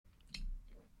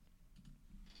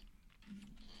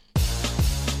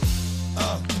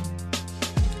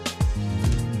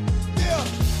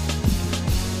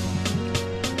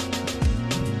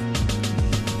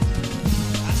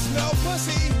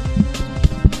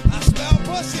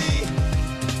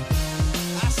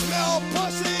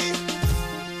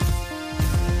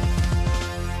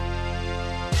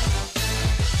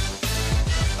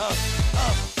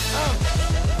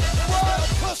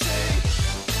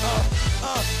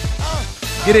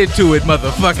Get into it,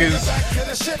 motherfuckers.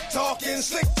 Slick talking,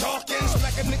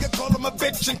 smack a nigga, call him a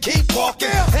bitch and keep walking.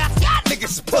 Half y'all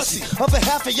niggas is pussy, other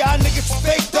half of y'all niggas is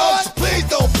fake dogs. So please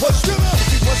don't push me.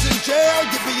 If you was in jail,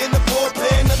 you'd be in the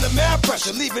bullpen under mad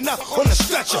pressure, leaving out on the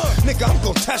stretcher. Nigga, I'm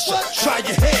gon' test ya, try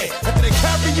your head. After they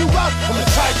carry you out, I'ma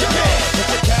try your head. If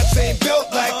the cats ain't built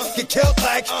like, get killed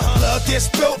like, blood gets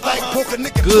spilled like, poke a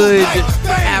nigga. Good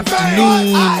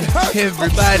afternoon,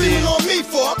 everybody.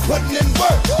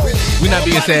 We not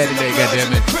being sad today,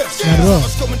 goddammit. Not at all.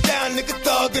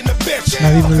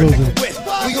 Not even a little bit.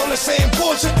 We on the same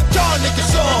bullshit that y'all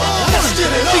niggas on. Let's get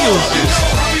it on.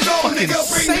 Fucking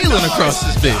sailing across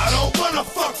this bitch. I don't wanna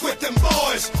fuck with them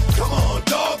boys. Come on,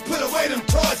 dog, put away them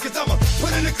toys, cause I'ma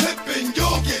put in the clip and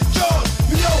you'll get yours.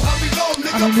 You know how we go,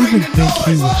 nigga. I don't even think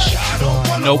he was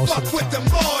trying Nope. most of the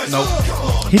time. Nope.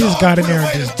 He just got in there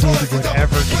and just did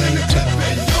whatever came to him.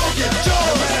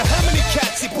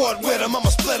 With him, I'ma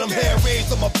split him, hair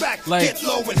raised on my back, like, get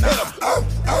low and hit him.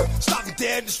 Stop me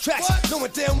dead, this tracks.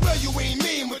 Knowing damn well you ain't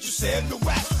mean what you said, the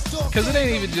rap. Cause it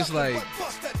ain't even just like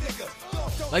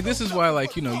this is why,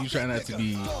 like, you know, you try not to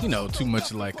be, you know, too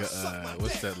much like a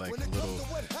what's that, like little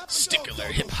stickler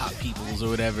hip hop peoples or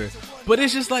whatever. But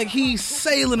it's just like he's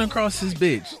sailing across his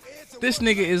bitch. This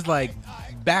nigga is like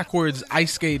backwards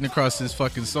ice skating across his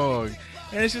fucking song,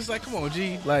 and it's just like, come on,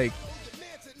 G, like.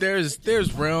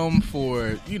 There's realm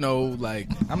for, you know, like,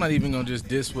 I'm not even gonna just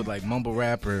diss with like mumble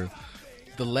rap or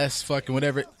the less fucking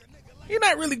whatever. You're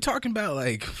not really talking about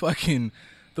like fucking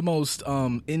the most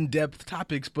in-depth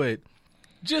topics, but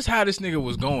just how this nigga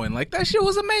was going, like, that shit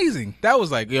was amazing. That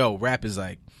was like, yo, rap is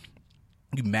like,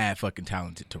 you mad fucking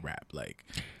talented to rap. Like,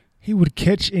 He would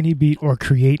catch any beat or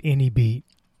create any beat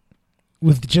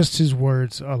with just his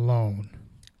words alone.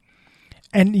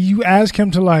 And you ask him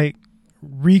to like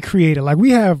recreate it. Like,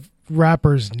 we have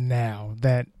rappers now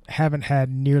that haven't had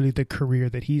nearly the career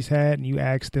that he's had, and you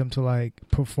ask them to like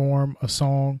perform a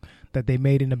song that they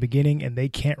made in the beginning and they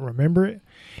can't remember it.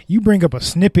 You bring up a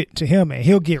snippet to him and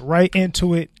he'll get right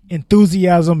into it,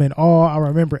 enthusiasm and all. I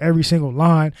remember every single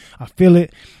line. I feel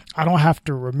it. I don't have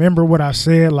to remember what I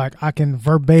said. Like, I can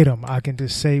verbatim. I can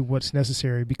just say what's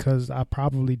necessary because I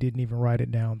probably didn't even write it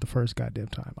down the first goddamn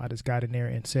time. I just got in there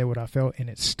and said what I felt, and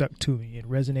it stuck to me. It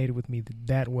resonated with me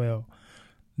that well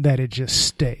that it just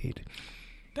stayed.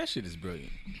 that shit is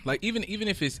brilliant. Like, even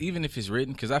if it's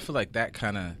written, because I feel like that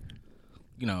kind of,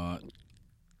 you know,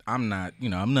 I'm not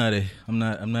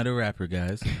a rapper,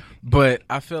 guys, but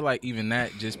I feel like even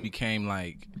that just became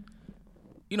like,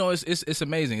 you know, it's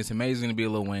amazing. It's amazing to be a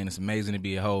Lil Wayne. It's amazing to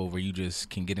be a Hov, where you just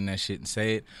can get in that shit and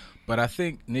say it. But I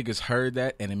think niggas heard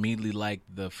that and immediately like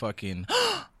the fucking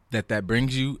that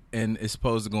brings you, and it's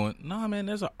supposed to go, nah, man,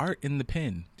 there's an art in the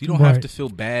pen. You don't have to feel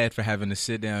bad for having to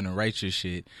sit down and write your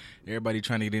shit. Everybody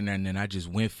trying to get in there, and then I just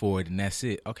went for it, and that's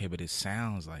it. Okay, but it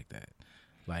sounds like that.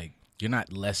 Like, you're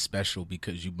not less special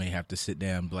because you may have to sit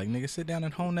down and be like, nigga, sit down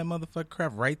and hone that motherfucker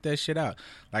craft. Write that shit out.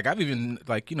 Like, I've even,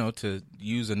 like, you know, to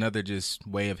use another just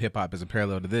way of hip-hop as a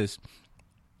parallel to this,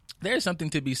 there's something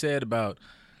to be said about,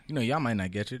 you know, y'all might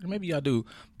not get it, or maybe y'all do,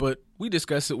 but we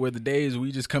discuss it where the days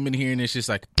we just come in here and it's just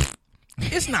like,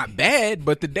 it's not bad,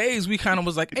 but the days we kind of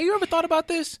was like, hey, you ever thought about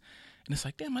this? And it's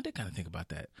like, damn, I did kind of think about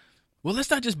that. Well,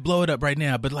 let's not just blow it up right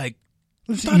now, but like,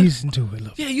 let's ease into it a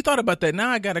little. Yeah, you thought about that. Now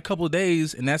I got a couple of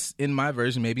days, and that's in my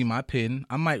version, maybe my pen.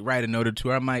 I might write a note or two.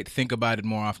 Or I might think about it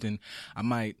more often. I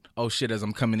might, oh shit, as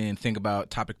I'm coming in, think about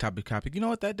topic. You know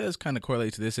what? That does kind of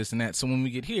correlate to this, and that. So when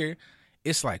we get here,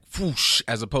 it's like whoosh,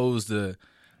 as opposed to,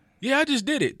 yeah, I just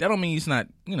did it. That don't mean it's not,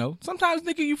 you know, sometimes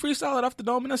nigga, you freestyle it off the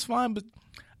dome, and that's fine, but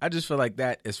I just feel like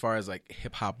that, as far as like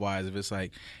hip hop wise, if it's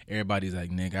like everybody's like,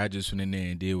 nigga, I just went in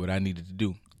there and did what I needed to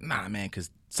do. Nah, man,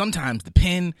 because sometimes the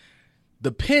pen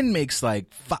makes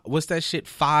like what's that shit?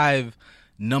 5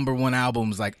 number 1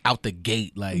 albums like out the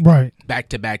gate, like right, back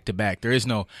to back to back. There is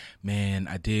no, man,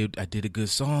 I did a good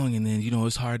song, and then, you know,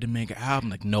 it's hard to make an album.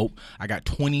 Like, nope, I got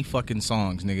 20 fucking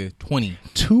songs, nigga, 20.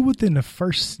 2 within the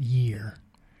first year.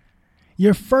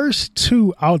 Your first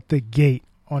 2 out the gate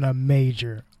on a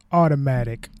major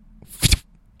automatic.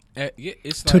 Yeah,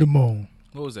 it's to like, the moon.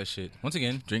 What was that shit? Once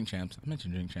again, Drink Champs. I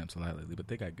mentioned Drink Champs a lot lately, but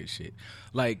they got good shit.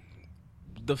 Like,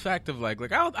 the fact of like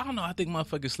I don't know, I think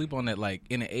motherfuckers sleep on that, like,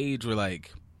 in an age where,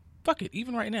 like, fuck it,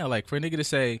 even right now, like, for a nigga to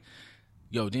say,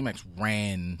 yo, DMX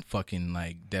ran fucking,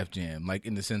 like, Def Jam, like,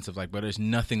 in the sense of, like, bro, there's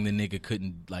nothing the nigga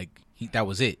couldn't, like, that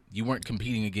was it. You weren't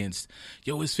competing against,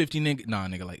 yo, it's 50 nigga. Nah,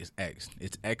 nigga, like, it's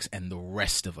X and the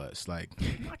rest of us. Like,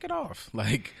 knock it off.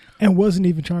 Like, and wasn't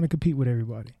even trying to compete with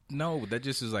everybody. No, that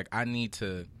just is like, I need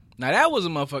to. Now, that was a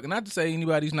motherfucker, not to say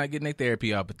anybody's not getting their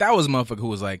therapy out, but that was a motherfucker who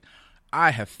was like,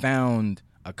 I have found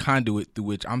a conduit through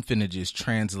which I'm finna just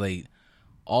translate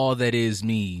all that is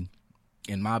me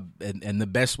in my and the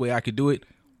best way I could do it.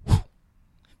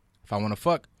 If I want to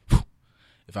fuck,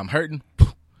 if I'm hurting,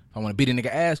 if I want to beat a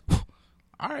nigga ass,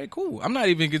 all right, cool. I'm not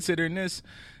even considering this.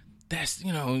 That's,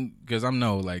 because I'm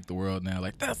like the world now,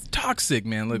 like, that's toxic,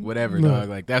 man. Look, whatever, dog.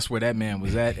 Like, that's where that man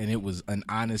was at, and it was an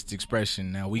honest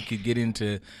expression. Now, we could get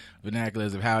into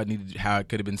vernaculars of how it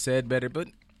could have been said better, but,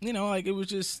 it was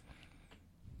just,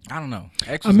 I don't know.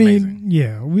 X was amazing.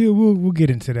 Yeah, we'll get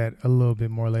into that a little bit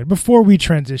more later. Before we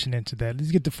transition into that,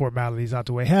 let's get the formalities out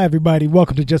the way. Hi, everybody.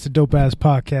 Welcome to Just a Dope Ass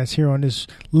Podcast here on this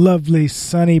lovely,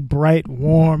 sunny, bright,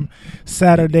 warm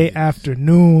Saturday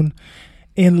afternoon.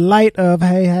 In light of,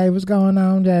 hey, what's going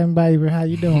on, Jam Baby? How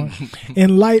you doing?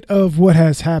 In light of what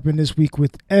has happened this week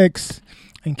with X,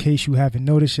 in case you haven't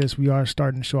noticed, yes, we are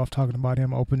starting to show off talking about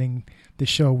him, opening the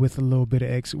show with a little bit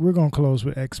of X. We're going to close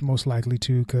with X most likely,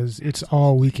 too, because it's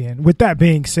all weekend. With that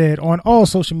being said, on all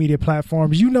social media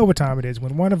platforms, you know what time it is.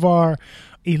 When one of our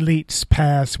elites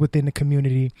pass within the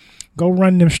community, go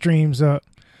run them streams up.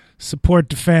 Support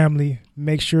the family.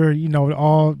 Make sure,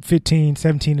 all 15,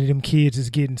 17 of them kids is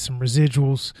getting some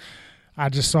residuals. I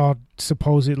just saw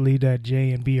supposedly that J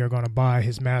and B are going to buy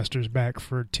his masters back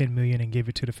for $10 million and give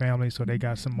it to the family, so they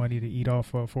got some money to eat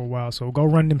off of for a while. So go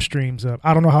run them streams up.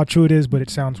 I don't know how true it is, but it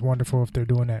sounds wonderful if they're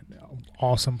doing that.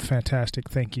 Awesome,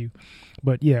 fantastic, thank you.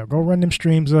 But yeah, go run them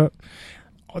streams up.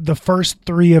 The first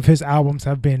 3 of his albums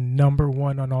have been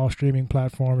 #1 on all streaming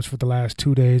platforms for the last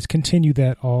 2 days. Continue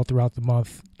that all throughout the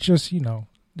month. Just,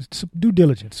 due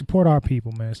diligence. Support our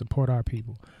people, man. Support our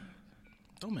people.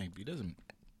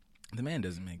 The man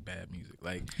doesn't make bad music.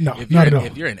 Like, no, not at all.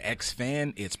 If you're an X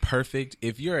fan, it's perfect.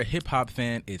 If you're a hip hop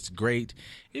fan, it's great.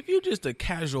 If you're just a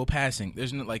casual passing,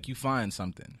 there's no, you find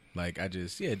something. Like, go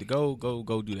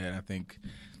do that. I think,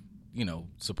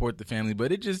 support the family.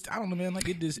 But it just, I don't know, man. Like,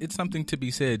 it's something to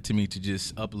be said to me to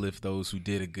just uplift those who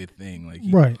did a good thing. Like,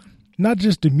 right. Not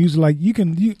just the music. Like,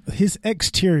 his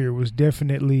exterior was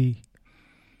definitely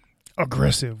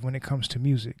aggressive when it comes to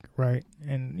music, right?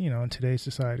 And in today's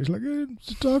society, it's like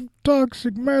it's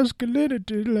toxic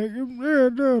masculinity, like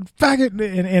faggot,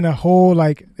 and a whole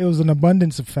it was an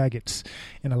abundance of faggots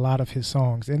in a lot of his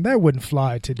songs, and that wouldn't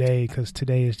fly today because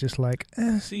today is just like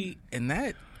see, and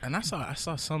I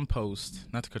saw some post,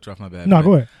 not to cut you off, my bad. No,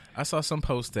 go ahead. I saw some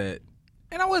post that,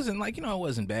 and I wasn't it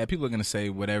wasn't bad. People are gonna say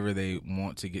whatever they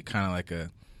want to get kind of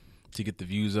to get the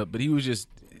views up, but he was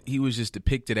just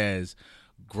depicted as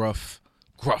gruff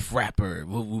rapper.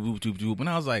 And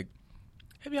I was like,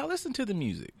 have y'all listened to the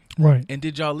music? Right. And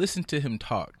did y'all listen to him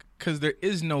talk? Because there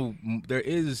is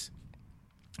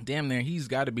damn near, he's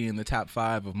got to be in the top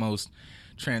 5 of most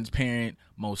transparent,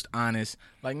 most honest.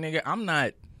 Like, nigga, I'm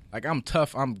not, I'm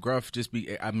tough, I'm gruff,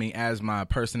 as my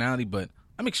personality, but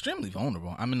I'm extremely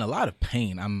vulnerable. I'm in a lot of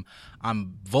pain.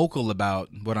 I'm vocal about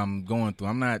what I'm going through.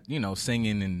 I'm not,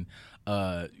 singing and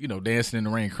dancing in the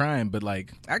rain crying, but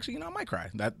actually, I might cry.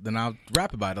 Then I'll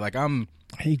rap about it.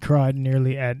 He cried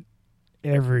nearly at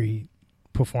every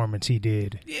performance he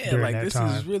did. Yeah, this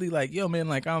time. Is really yo,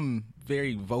 man, I'm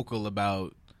very vocal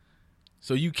about,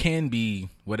 so you can be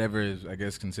whatever is, I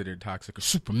guess, considered toxic or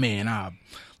Superman.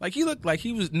 He looked like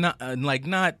he was not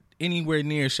not anywhere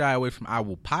near shy away from, I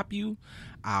will pop you,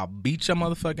 I'll beat your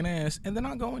motherfucking ass, and then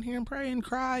I'll go in here and pray and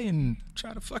cry and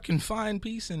try to fucking find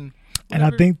peace and whatever. And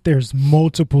I think there's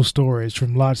multiple stories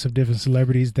from lots of different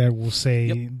celebrities that will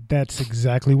say that's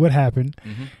exactly what happened.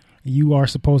 Mm-hmm. You are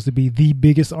supposed to be the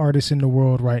biggest artist in the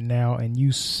world right now, and you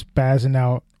spazzing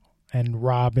out and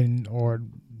robbing or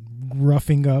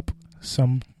roughing up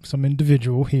some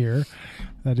individual here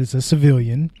that is a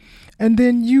civilian, and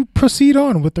then you proceed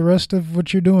on with the rest of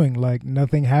what you're doing like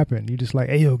nothing happened. You just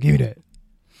hey, yo, give me that.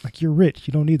 You're rich,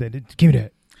 you don't need that. Give me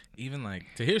that. Even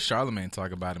to hear Charlamagne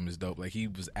talk about him is dope. He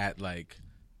was at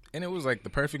and it was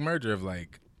the perfect merger of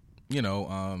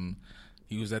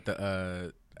he was at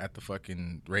the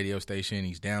fucking radio station.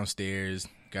 He's downstairs,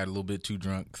 got a little bit too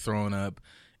drunk, throwing up.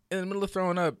 In the middle of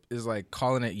throwing up is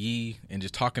calling at Yee and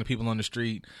just talking to people on the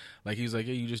street. He was yeah,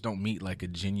 you just don't meet a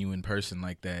genuine person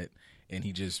like that. And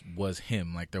he just was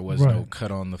him. There was no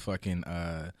cut on the fucking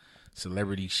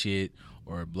celebrity shit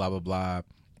or blah blah blah.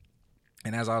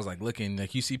 And as I was looking,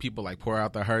 you see people pour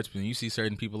out their hearts, but you see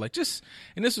certain people just,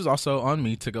 and this was also on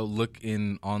me to go look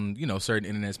on certain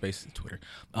internet spaces, Twitter.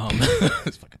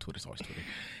 It's fucking Twitter's always Twitter.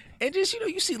 And just,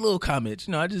 you see little comments.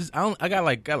 I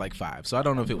got 5. So I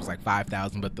don't know if it was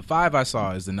 5,000, but the 5 I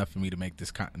saw is enough for me to make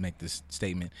this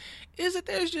statement. Is that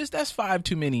that's 5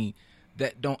 too many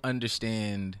that don't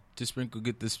understand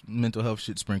get this mental health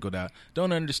shit sprinkled out.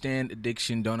 Don't understand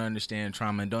addiction, don't understand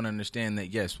trauma, and don't understand that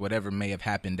yes, whatever may have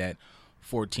happened at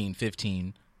 14,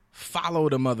 15,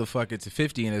 followed a motherfucker to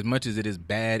 50, and as much as it is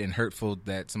bad and hurtful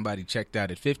that somebody checked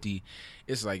out at 50,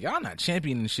 it's like, y'all not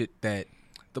championing shit that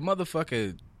the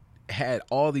motherfucker had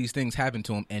all these things happen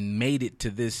to him and made it to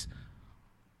this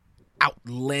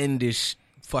outlandish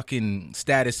fucking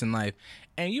status in life.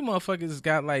 And you motherfuckers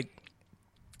got like,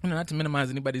 you know, not to minimize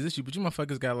anybody's issue, but you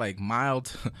motherfuckers got like mild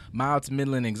to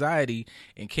middling anxiety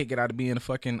and can't get out of being a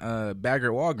fucking bagger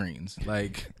at Walgreens.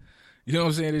 Like, you know what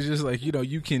I'm saying? It's just like, you know,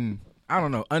 you can, I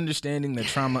don't know, understanding that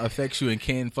trauma affects you and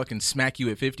can fucking smack you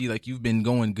at 50. Like, you've been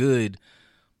going good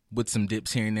with some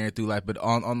dips here and there through life, but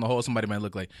on the whole, somebody might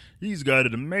look like, he's got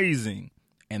it amazing.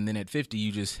 And then at 50,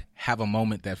 you just have a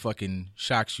moment that fucking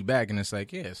shocks you back. And it's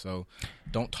like, yeah, so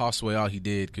don't toss away all he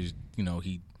did because, you know,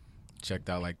 he checked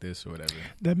out like this or whatever.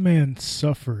 That man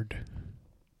suffered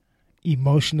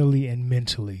emotionally and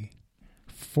mentally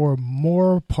for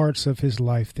more parts of his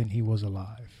life than he was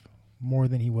alive, more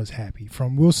than he was happy.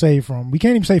 We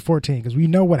can't even say 14 because we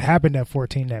know what happened at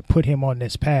 14 that put him on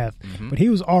this path, but he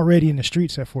was already in the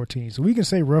streets at 14. So we can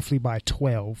say roughly by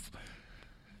 12.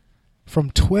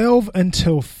 From 12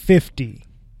 until 50,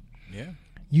 yeah,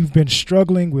 you've been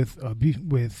struggling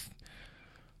with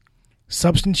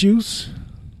substance use,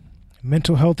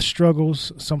 mental health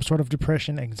struggles, some sort of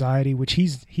depression, anxiety, which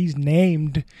he's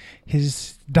named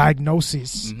his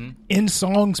diagnosis in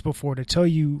songs before to tell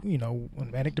you, you know,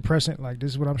 manic depressant, like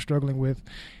this is what I'm struggling with.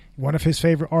 One of his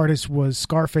favorite artists was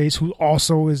Scarface, who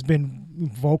also has been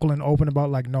vocal and open about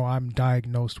like, no, I'm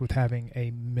diagnosed with having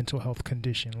a mental health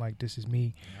condition. Like, this is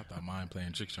me. I thought Mind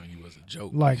Playing Tricks on You was a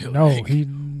joke. Like, no,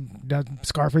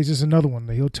 Scarface is another one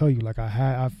that he'll tell you. Like,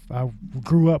 I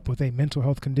grew up with a mental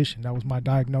health condition. That was my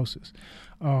diagnosis.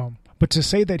 But to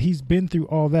say that he's been through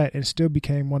all that and still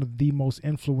became one of the most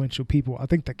influential people, I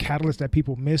think the catalyst that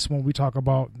people miss when we talk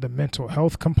about the mental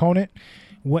health component,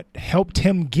 what helped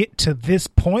him get to this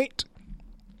point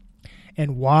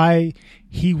and why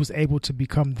he was able to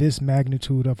become this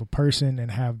magnitude of a person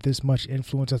and have this much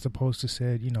influence as opposed to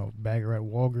said, you know, bagger at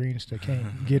Walgreens that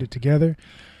can't get it together.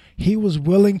 He was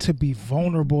willing to be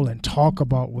vulnerable and talk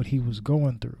about what he was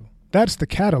going through. That's the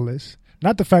catalyst.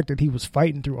 Not the fact that he was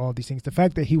fighting through all these things. The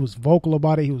fact that he was vocal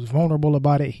about it, he was vulnerable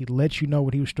about it. He let you know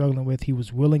what he was struggling with. He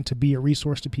was willing to be a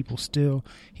resource to people still.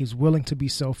 He was willing to be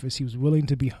selfish. He was willing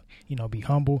to be, you know, be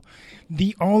humble.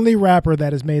 The only rapper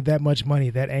that has made that much money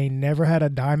that ain't never had a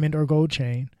diamond or gold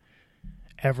chain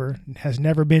ever, has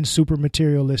never been super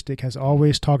materialistic, has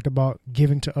always talked about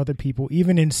giving to other people.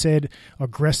 Even in said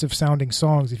aggressive sounding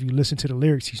songs, if you listen to the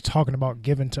lyrics, he's talking about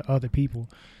giving to other people.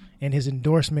 In his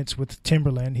endorsements with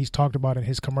Timberland, he's talked about in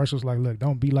his commercials, like, look,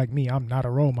 don't be like me. I'm not a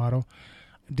role model.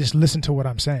 Just listen to what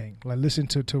I'm saying. Like, listen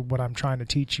to what I'm trying to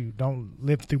teach you. Don't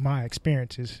live through my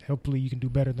experiences. Hopefully you can do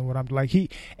better than what I'm like.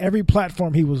 Every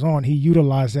platform he was on, he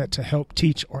utilized that to help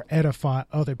teach or edify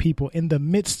other people in the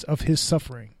midst of his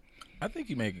suffering. I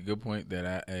think you make a good point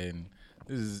and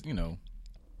this is, you know,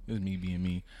 this is me being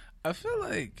me. I feel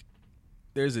like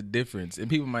there's a difference and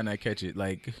people might not catch it.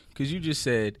 Like, cause you just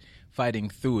said fighting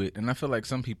through it. And I feel like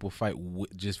some people fight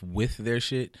just with their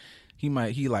shit.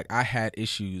 I had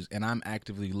issues and I'm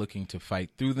actively looking to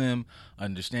fight through them,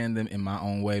 understand them in my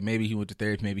own way. Maybe he went to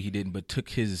therapy, maybe he didn't, but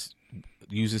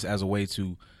use this as a way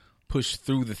to push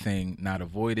through the thing, not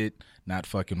avoid it, not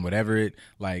fucking whatever it.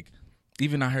 Like,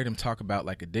 even I heard him talk about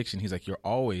like addiction. He's like, you're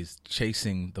always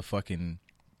chasing the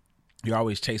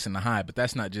high, but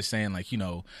that's not just saying like, you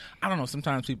know, I don't know.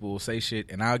 Sometimes people will say shit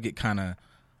and I get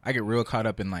real caught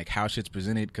up in like how shit's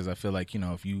presented because I feel like, you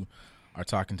know, if you are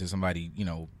talking to somebody, you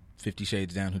know, 50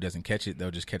 shades down who doesn't catch it,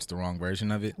 they'll just catch the wrong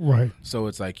version of it. Right. So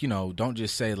it's like, you know, don't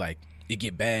just say like it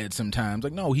get bad sometimes.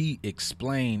 Like, no, he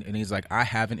explained and he's like, I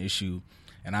have an issue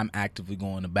and I'm actively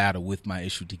going to battle with my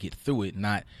issue to get through it,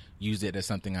 not use it as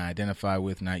something I identify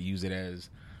with, not use it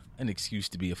as an excuse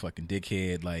to be a fucking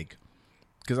dickhead. Like,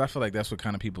 because I feel like that's what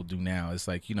kind of people do now. It's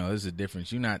like, you know, there's a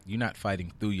difference. You're not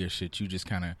fighting through your shit. You just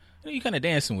kind of, you kind of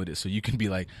dancing with it. So you can be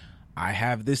like, I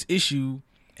have this issue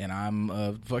and I'm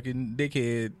a fucking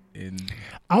dickhead. And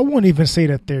I won't even say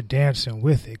that they're dancing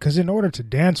with it, because in order to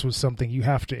dance with something, you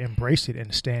have to embrace it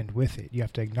and stand with it. You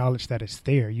have to acknowledge that it's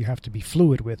there. You have to be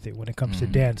fluid with it when it comes to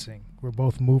dancing. We're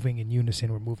both moving in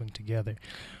unison. We're moving together.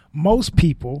 Most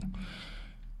people,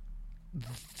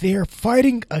 they're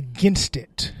fighting against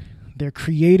it. They're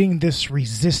creating this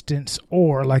resistance,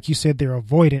 or like you said, they're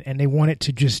avoidant and they want it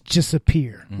to just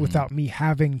disappear without me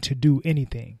having to do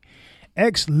anything.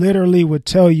 X literally would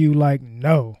tell you like,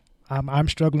 no, I'm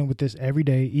struggling with this every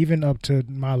day, even up to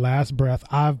my last breath.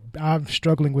 I'm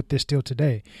struggling with this still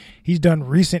today. He's done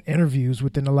recent interviews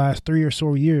within the last 3 or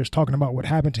so years talking about what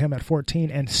happened to him at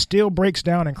 14 and still breaks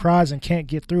down and cries and can't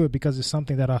get through it because it's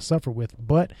something that I suffer with.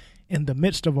 But in the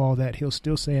midst of all that, he'll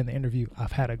still say in the interview,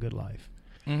 I've had a good life.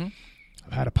 Mm-hmm.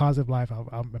 I've had a positive life.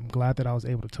 I'm glad that I was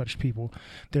able to touch people.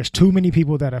 There's too many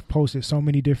people that have posted so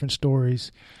many different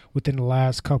stories within the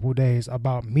last couple of days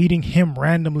about meeting him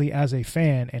randomly as a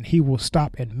fan, and he will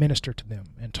stop and minister to them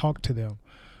and talk to them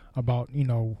about, you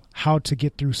know, how to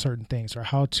get through certain things or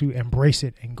how to embrace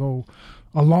it and go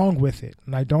along with it.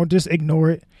 Like, don't just ignore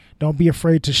it. Don't be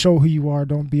afraid to show who you are.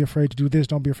 Don't be afraid to do this.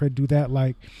 Don't be afraid to do that.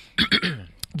 Like,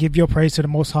 give your praise to the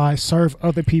Most High, serve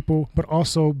other people, but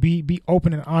also be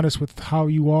open and honest with how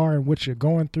you are and what you're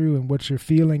going through and what you're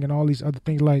feeling and all these other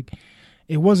things. Like,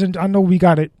 it wasn't, I know we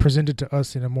got it presented to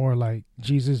us in a more like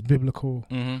Jesus biblical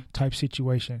type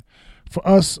situation. For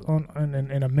us,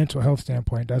 in a mental health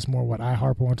standpoint, that's more what I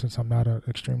harp on, since I'm not an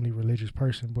extremely religious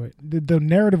person. But the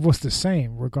narrative was the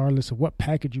same, regardless of what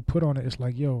package you put on it. It's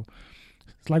like, yo,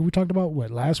 it's like we talked about,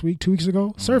 last week, 2 weeks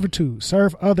ago? Servitude,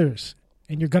 serve others.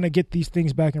 And you're going to get these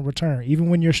things back in return. Even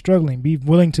when you're struggling, be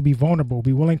willing to be vulnerable.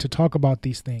 Be willing to talk about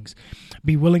these things.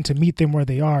 Be willing to meet them where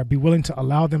they are. Be willing to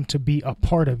allow them to be a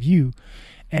part of you.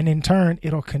 And in turn,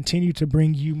 it'll continue to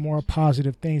bring you more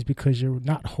positive things because you're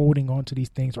not holding on to these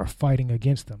things or fighting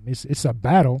against them. It's a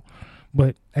battle,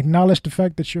 but acknowledge the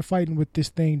fact that you're fighting with this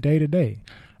thing day to day.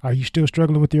 Are you still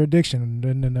struggling with your addiction?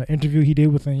 And in the interview he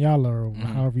did with Inyala, or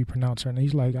however you pronounce her, and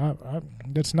he's like,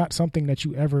 that's not something that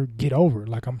you ever get over.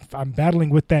 Like, I'm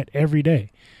battling with that every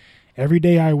day. Every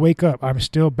day I wake up, I'm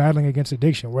still battling against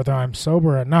addiction. Whether I'm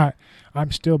sober or not,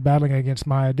 I'm still battling against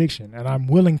my addiction. And I'm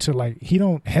willing to, like, he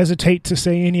don't hesitate to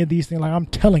say any of these things. Like, I'm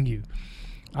telling you,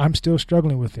 I'm still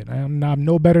struggling with it. I'm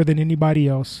no better than anybody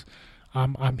else.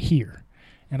 I'm here.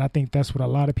 And I think that's what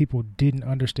a lot of people didn't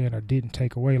understand or didn't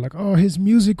take away. Like, oh, the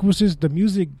music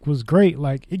was great.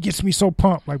 Like, it gets me so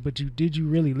pumped. Like, but did you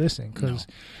really listen? Because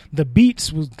the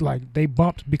beats was like, they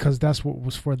bumped because that's what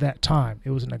was for that time. It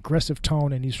was an aggressive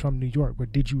tone, and he's from New York.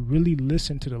 But did you really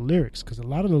listen to the lyrics? Because a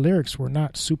lot of the lyrics were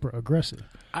not super aggressive.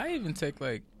 I even take,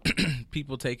 like,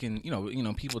 people taking,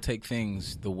 people take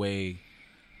things the way,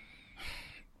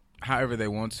 however they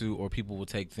want to, or people will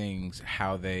take things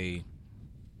how they,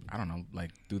 I don't know,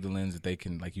 like, through the lens that they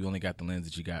can, like, you only got the lens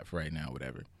that you got for right now,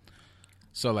 whatever.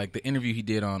 So, like, the interview he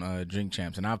did on Drink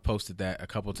Champs, and I've posted that a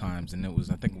couple times, and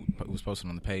I think it was posted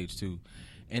on the page, too.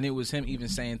 And it was him even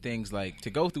saying things like, to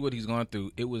go through what he's going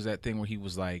through, it was that thing where he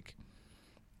was like,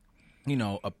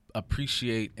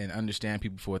 appreciate and understand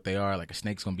people for what they are. Like, a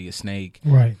snake's going to be a snake.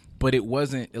 Right. But it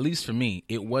wasn't, at least for me,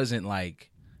 it wasn't like,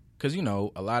 because, a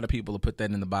lot of people will put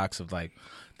that in the box of, like,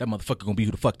 that motherfucker gonna be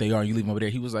who the fuck they are. You leave him over there.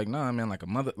 He was like, nah, man, like a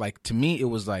mother. Like, to me, it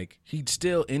was like, he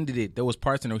still ended it. There was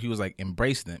parts in there where he was like,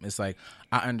 embrace them. It's like,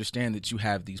 I understand that you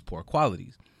have these poor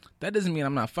qualities. That doesn't mean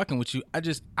I'm not fucking with you.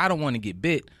 I don't want to get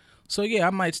bit. So, yeah, I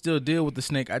might still deal with the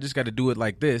snake. I just got to do it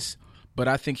like this. But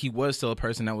I think he was still a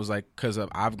person that was like, because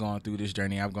I've gone through this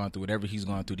journey. I've gone through whatever he's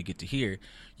gone through to get to here.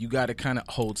 You got to kind of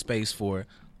hold space for,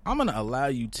 I'm going to allow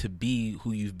you to be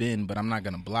who you've been, but I'm not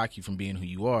going to block you from being who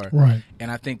you are. Right.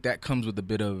 And I think that comes with a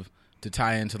bit of, to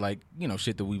tie into, like,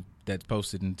 shit that's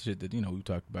posted and shit that, we've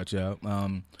talked about,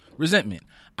 resentment.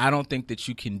 I don't think that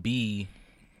you can be,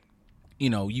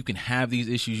 you can have these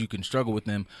issues, you can struggle with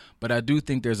them, but I do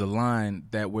think there's a line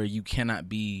that where you cannot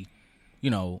be,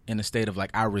 in a state of, like,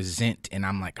 I resent and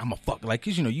I'm like, I'm a fuck, like,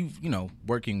 cause,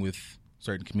 working with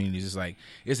certain communities, it's like,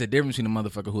 it's a difference between a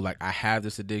motherfucker who, like, I have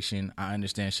this addiction, I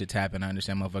understand shit's happen, I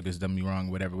understand motherfuckers done me wrong,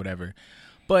 whatever,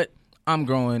 but I'm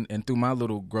growing, and through my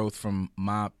little growth from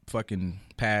my fucking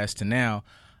past to now,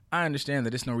 I understand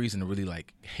that there's no reason to really,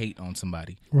 like, hate on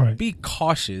somebody. Right. Be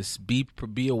cautious, be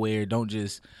aware, don't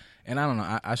just, and I don't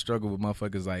know, I struggle with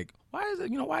motherfuckers like, why is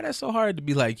it, why that's so hard to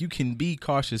be like, you can be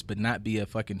cautious but not be a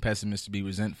fucking pessimist, to be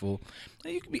resentful.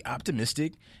 And you can be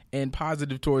optimistic and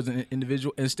positive towards an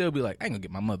individual and still be like, I ain't gonna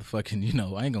get my motherfucking,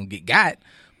 I ain't gonna get got.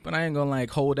 But I ain't gonna,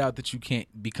 like, hold out that you can't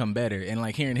become better. And,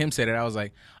 like, hearing him say that, I was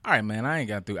like, all right, man, I ain't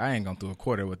gone through a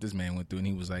quarter of what this man went through. And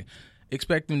he was like,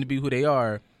 expect them to be who they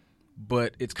are.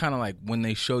 But it's kind of like when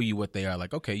they show you what they are,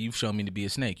 like, okay, you've shown me to be a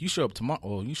snake. You show up tomorrow,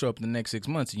 or you show up in the next 6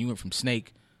 months, and you went from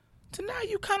snake to now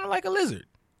you kind of like a lizard.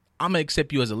 I'm gonna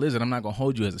accept you as a lizard. I'm not gonna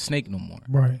hold you as a snake no more.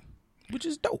 Right. Which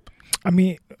is dope. I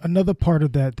mean, another part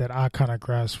of that I kind of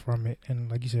grasp from it,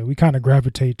 and like you said, we kind of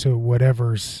gravitate to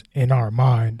whatever's in our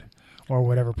mind or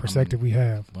whatever perspective we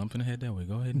have. Bumping the head that way.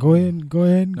 Go ahead. Go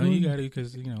ahead. No, you got it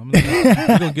because I'm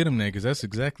gonna get him there because that's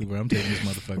exactly where I'm taking this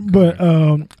motherfucker.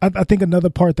 But I think another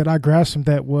part that I grasped from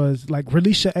that was like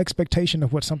release your expectation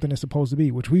of what something is supposed to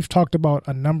be, which we've talked about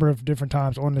a number of different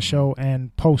times on the show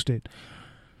and posted.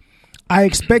 I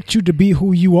expect you to be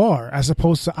who you are, as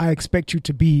opposed to I expect you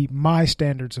to be my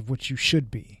standards of what you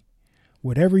should be.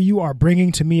 Whatever you are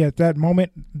bringing to me at that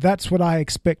moment, that's what I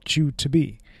expect you to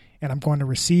be. And I'm going to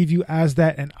receive you as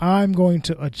that, and I'm going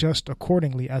to adjust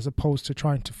accordingly, as opposed to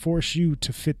trying to force you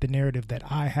to fit the narrative that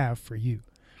I have for you.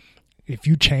 If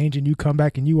you change and you come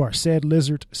back and you are said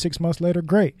lizard 6 months later,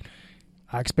 great.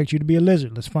 I expect you to be a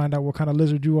lizard. Let's find out what kind of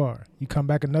lizard you are. You come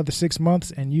back another 6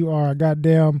 months and you are a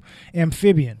goddamn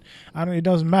amphibian. It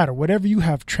doesn't matter. Whatever you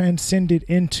have transcended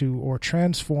into or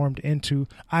transformed into,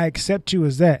 I accept you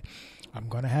as that. I'm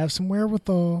going to have some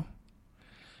wherewithal.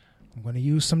 I'm going to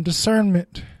use some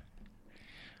discernment.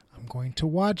 I'm going to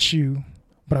watch you,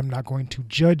 but I'm not going to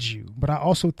judge you. But I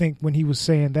also think when he was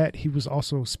saying that, he was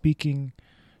also speaking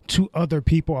to other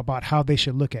people about how they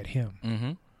should look at him.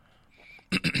 Mm-hmm.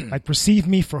 Like, perceive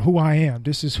me for who I am.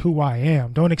 This is who I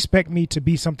am. Don't expect me to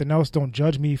be something else. Don't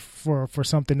judge me for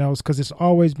something else, because it's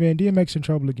always been DMX in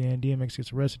trouble again. DMX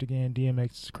gets arrested again.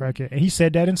 DMX is a crackhead. And he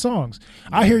said that in songs.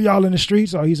 I hear y'all in the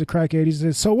streets, oh, he's a crackhead. He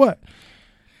says, so what?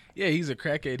 Yeah, he's a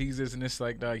crackhead. He's this and this,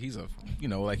 like, dog. He's a,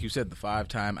 like you said, the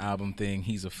 5-time album thing.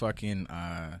 He's a fucking,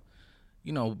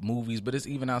 movies. But it's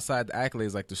even outside the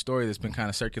accolades. Like, the story that's been kind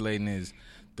of circulating is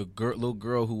the little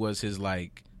girl who was his,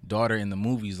 like, daughter in the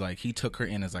movies, like he took her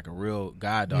in as like a real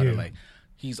goddaughter. Like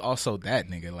he's also that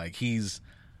nigga. Like he's,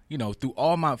 through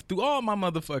all my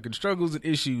motherfucking struggles and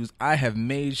issues, I have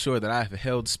made sure that I have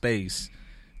held space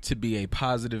to be a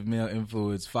positive male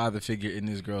influence father figure in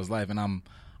this girl's life, and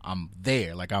I'm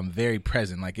there. Like I'm very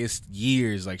present. Like it's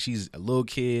years. Like she's a little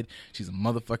kid, she's a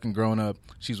motherfucking grown up,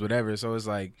 she's whatever. So it's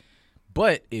like,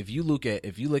 but if you look at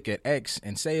X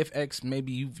and say if X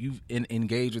maybe you've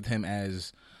engaged with him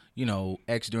as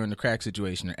X during the crack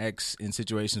situation, or X in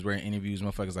situations where in interviews,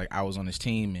 motherfuckers like, I was on his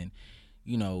team and,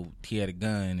 he had a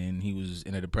gun and he was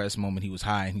in a depressed moment, he was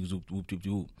high and he was whoop, whoop,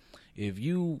 whoop. If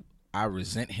I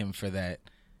resent him for that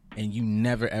and you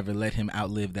never ever let him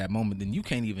outlive that moment, then you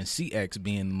can't even see X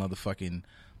being the motherfucking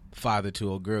father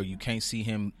to a girl. You can't see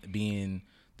him being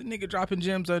the nigga dropping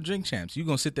gems on Drink Champs. You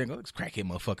gonna sit there and go, let's crackhead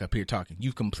motherfucker up here talking.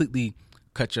 You've completely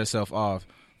cut yourself off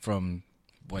from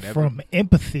whatever. From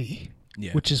empathy.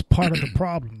 Yeah. Which is part of the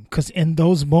problem, because in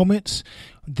those moments,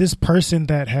 this person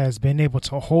that has been able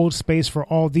to hold space for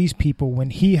all these people, when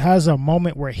he has a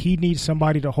moment where he needs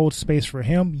somebody to hold space for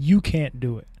him, you can't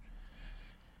do it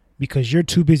because you're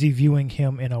too busy viewing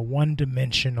him in a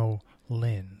one-dimensional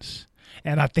lens.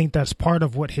 And I think that's part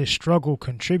of what his struggle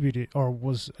contributed or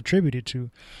was attributed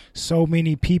to. So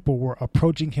many people were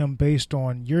approaching him based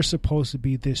on, you're supposed to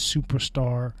be this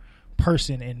superstar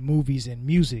person in movies and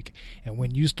music, and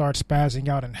when you start spazzing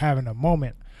out and having a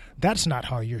moment, that's not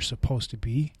how you're supposed to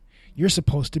be. You're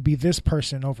supposed to be this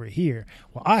person over here.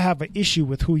 Well, I have an issue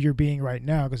with who you're being right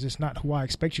now because it's not who I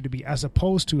expect you to be, as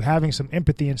opposed to having some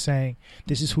empathy and saying,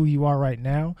 this is who you are right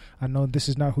now. I know this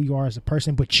is not who you are as a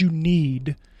person, but you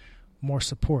need more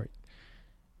support.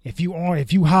 If you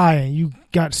high and you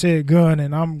got said gun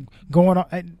and I'm going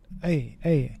on,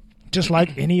 hey, just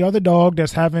like any other dog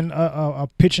that's having a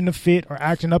pitch in the fit or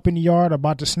acting up in the yard,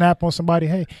 about to snap on somebody.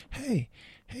 Hey,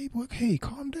 boy, hey,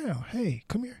 calm down. Hey,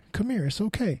 come here. It's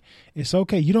okay.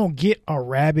 You don't get a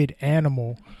rabid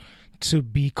animal to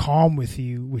be calm with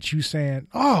you, with you saying,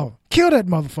 oh, kill that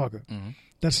motherfucker. Mm-hmm.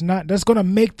 That's going to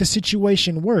make the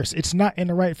situation worse. It's not in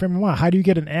the right frame of mind. How do you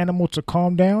get an animal to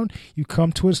calm down? You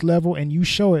come to its level and you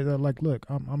show it. They're like, look,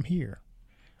 I'm here.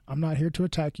 I'm not here to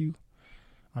attack you.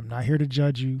 I'm not here to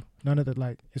judge you. None of that.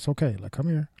 Like, it's okay. Like, come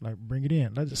here. Like, bring it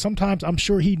in. Sometimes I'm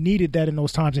sure he needed that in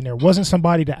those times, and there wasn't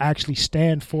somebody to actually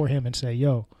stand for him and say,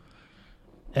 yo,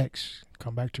 X,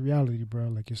 come back to reality, bro.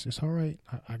 Like, it's all right.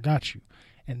 I got you.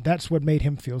 And that's what made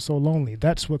him feel so lonely.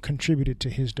 That's what contributed to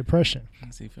his depression.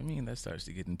 See, for me, that starts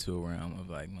to get into a realm of,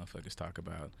 like, motherfuckers talk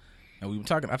about, and we've been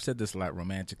talking, I've said this a lot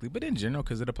romantically, but in general,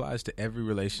 because it applies to every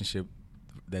relationship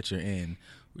that you're in,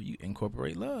 where you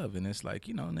incorporate love. And it's like,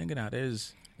 nigga, now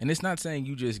there's, and it's not saying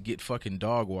you just get fucking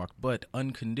dog walked, but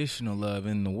unconditional love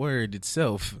in the word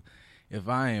itself. If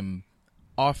I am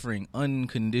offering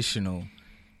unconditional,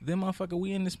 then motherfucker,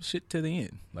 we in this shit to the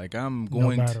end. Like, I'm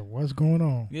going, no matter what's going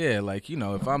on. Yeah, like,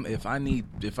 if I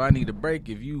need a break,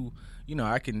 if you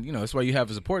I can, that's why you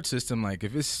have a support system. Like,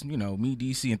 if it's, me,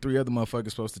 DC, and 3 other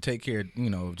motherfuckers supposed to take care,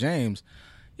 of James,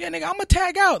 yeah, nigga, I'm gonna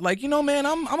tag out. Like, man,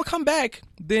 I'm gonna come back.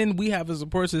 Then we have a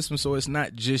support system, so it's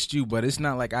not just you. But it's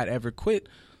not like I'd ever quit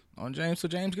on James, so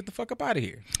James get the fuck up out of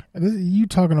here. You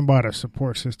talking about a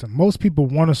support system. Most people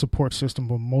want a support system,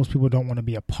 but most people don't want to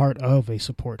be a part of a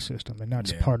support system, and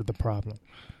that's part of the problem.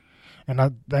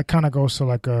 And that kind of goes to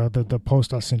like the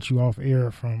post I sent you off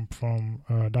air from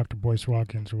Dr. Boyce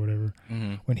Watkins or whatever,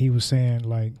 when he was saying,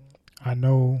 like, I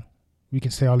know we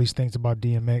can say all these things about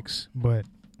DMX, but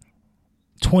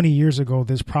 20 years ago,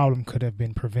 this problem could have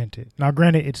been prevented. Now,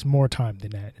 granted, it's more time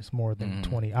than that. It's more than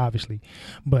 20, obviously.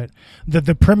 But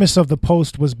the premise of the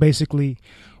post was basically,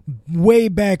 way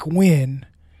back when,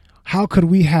 how could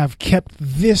we have kept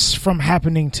this from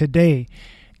happening today?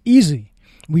 Easy.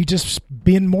 We just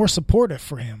been more supportive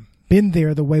for him. Been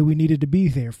there the way we needed to be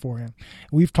there for him.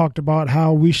 We've talked about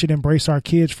how we should embrace our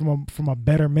kids from a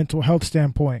better mental health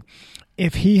standpoint.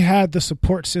 If he had the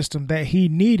support system that he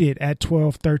needed at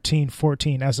 12, 13,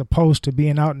 14, as opposed to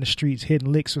being out in the streets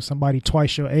hitting licks with somebody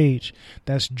twice your age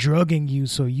that's drugging you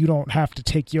so you don't have to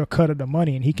take your cut of the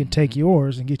money and he can take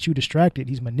yours and get you distracted,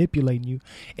 he's manipulating you.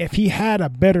 If he had a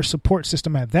better support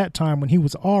system at that time when he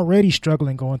was already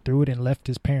struggling going through it and left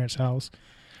his parents' house,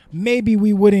 maybe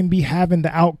we wouldn't be having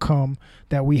the outcome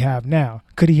that we have now.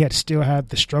 Could he have still had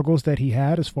the struggles that he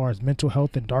had as far as mental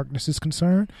health and darkness is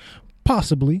concerned?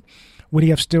 Possibly. Would he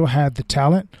have still had the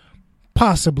talent?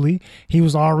 Possibly. He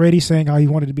was already saying how he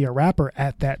wanted to be a rapper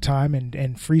at that time and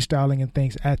freestyling and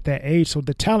things at that age. So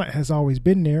the talent has always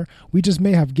been there. We just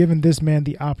may have given this man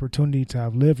the opportunity to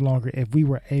have lived longer if we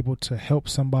were able to help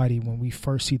somebody when we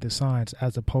first see the signs,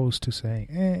 as opposed to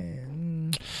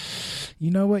saying,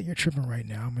 you know what, you're tripping right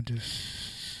now.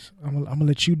 I'm gonna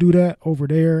let you do that over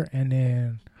there, and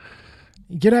then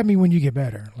get at me when you get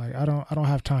better. Like, I don't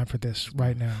have time for this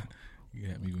right now. You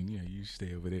got me when you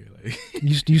stay over there. Like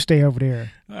you stay over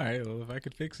there. All right. Well, if I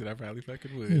could fix it, I probably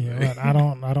fucking would. Yeah, like. I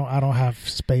don't have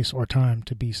space or time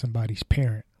to be somebody's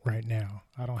parent right now.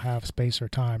 I don't have space or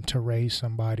time to raise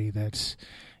somebody that's,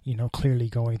 clearly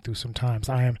going through some times.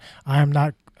 I am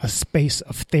not a space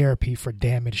of therapy for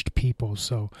damaged people.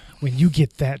 So when you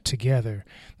get that together,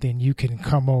 then you can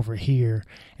come over here,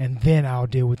 and then I'll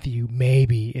deal with you.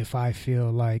 Maybe if I feel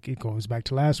like it goes back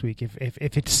to last week, if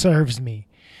it serves me,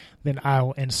 then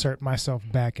I'll insert myself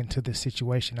back into the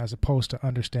situation, as opposed to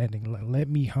understanding, let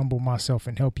me humble myself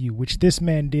and help you, which this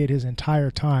man did his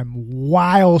entire time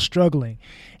while struggling.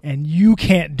 And you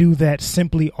can't do that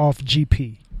simply off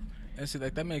GP. And see,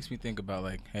 like, that makes me think about,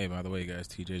 like, hey, by the way, guys,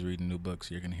 TJ's reading a new book,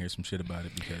 so you're going to hear some shit about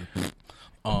it because...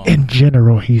 in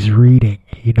general, he's reading.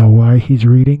 You know why he's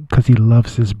reading? Because he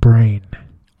loves his brain.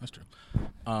 That's true.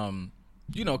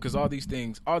 Because all these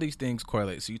things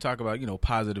correlate. So you talk about,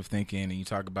 positive thinking, and you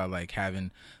talk about, like, having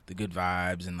the good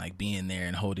vibes and, like, being there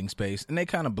and holding space. And they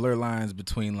kind of blur lines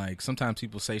between, like, sometimes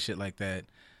people say shit like that,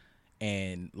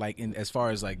 and, like, as far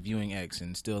as, like, viewing X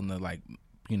and still in the, like,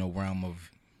 realm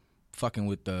of fucking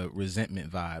with the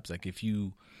resentment vibes. Like, if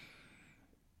you,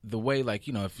 the way, like,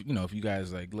 if you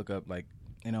guys, like, look up, like,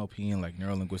 NLP and, like,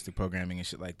 neuro-linguistic programming and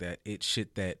shit like that, it's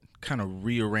shit that kind of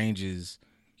rearranges,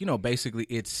 basically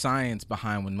it's science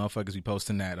behind when motherfuckers be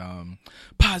posting that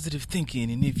positive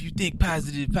thinking, and if you think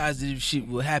positive shit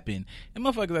will happen. And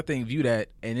motherfuckers, I think, view that,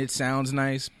 and it sounds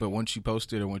nice, but once you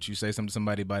post it or once you say something to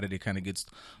somebody about it, it kind of gets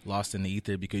lost in the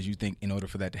ether, because you think in order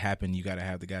for that to happen, you got to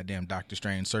have the goddamn Dr.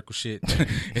 Strange circle shit.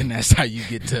 And that's how you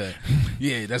get to,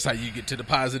 the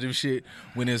positive shit.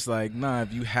 When it's like, nah,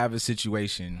 if you have a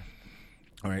situation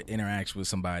or interaction with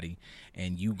somebody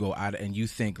and you go out and you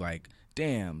think like,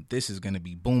 damn, this is going to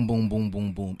be boom, boom, boom,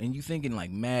 boom, boom, and you thinking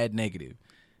like mad negative,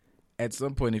 at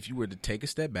some point, if you were to take a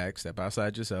step back, step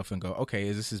outside yourself and go, okay,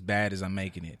 is this as bad as I'm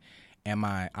making it?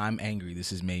 I'm angry. This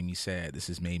has made me sad. This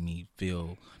has made me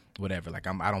feel whatever. Like,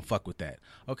 I don't fuck with that.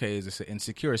 Okay, is this an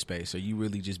insecure space? Are you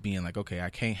really just being like, okay, I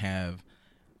can't have,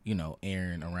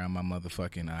 Aaron around my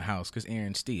motherfucking house because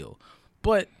Aaron's steal.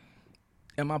 But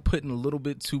am I putting a little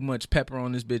bit too much pepper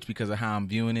on this bitch because of how I'm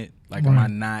viewing it? Like, right.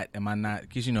 Am I not?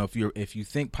 Because, if you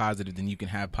think positive, then you can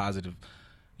have positive,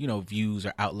 views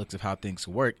or outlooks of how things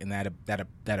work. And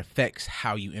that affects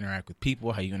how you interact with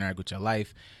people, how you interact with your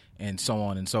life, and so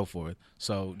on and so forth.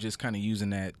 So just kind of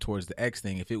using that towards the X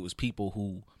thing. If it was people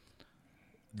who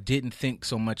didn't think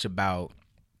so much about,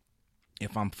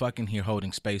 if I'm fucking here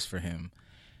holding space for him,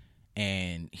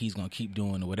 and he's gonna keep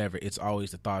doing or whatever, it's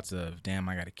always the thoughts of, damn,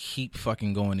 I gotta keep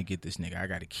fucking going to get this nigga, I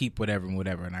gotta keep whatever and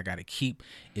whatever, and I gotta keep,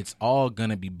 it's all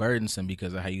gonna be burdensome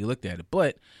because of how you looked at it.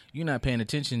 But you're not paying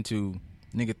attention to,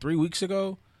 nigga, 3 weeks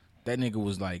ago, that nigga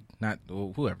was like, not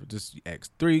whoever, just X.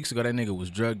 3 weeks ago, that nigga was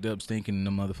drugged up, stinking in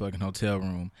the motherfucking hotel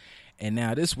room, and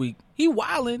now this week he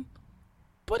wilding,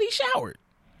 but he showered.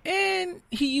 And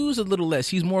he used a little less.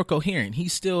 He's more coherent.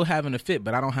 He's still having a fit,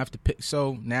 but I don't have to pick.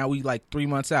 So now we like 3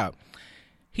 months out.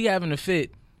 he having a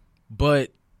fit,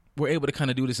 but we're able to kind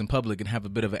of do this in public and have a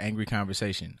bit of an angry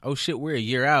conversation. Oh shit, we're a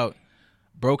year out.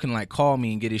 Bro can like call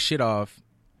me and get his shit off,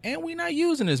 and we not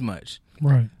using as much.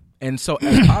 Right. And so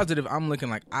as positive, I'm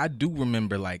looking like I do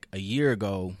remember like a year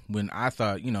ago when I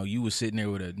thought, you know, you was sitting there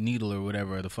with a needle or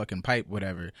whatever, or the fucking pipe,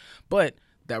 whatever. But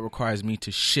that requires me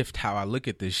to shift how I look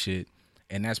at this shit.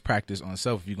 And that's practice on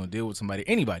self. If you're going to deal with somebody,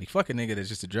 anybody, fuck a nigga that's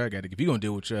just a drug addict. If you're going to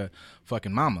deal with your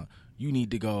fucking mama, you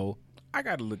need to go, I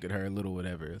got to look at her a little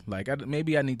whatever. Like,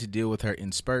 maybe I need to deal with her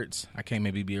in spurts. I can't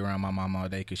maybe be around my mom all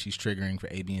day because she's triggering for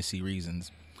A, B, and C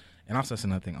reasons. And also, that's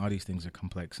another thing. All these things are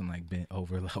complex and, like,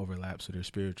 overlap. So there's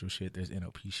spiritual shit, there's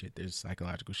NLP shit, there's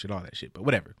psychological shit, all that shit. But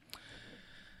whatever.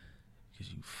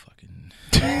 Because you fucking...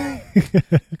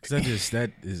 Because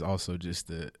that is also just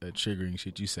a triggering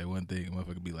shit. You say one thing, a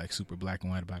motherfucker be, like, super black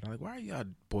and white about it. I'm like, why are y'all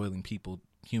boiling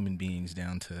human beings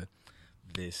down to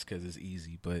this? Because it's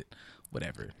easy. But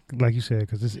whatever. Like you said,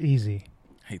 because it's easy.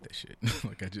 I hate that shit.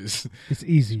 Like, it's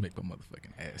easy. Make my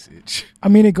motherfucking ass itch. I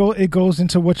mean, it goes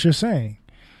into what you're saying.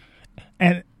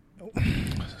 And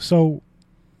so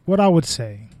what I would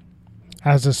say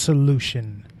as a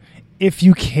solution, if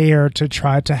you care to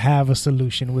try to have a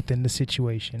solution within the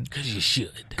situation. Because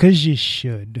you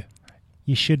should.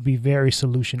 You should be very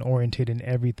solution oriented in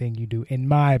everything you do, in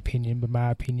my opinion, but my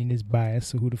opinion is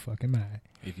biased, so who the fuck am I?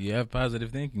 If you have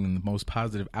positive thinking, then the most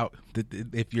positive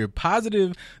if you're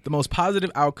positive, the most positive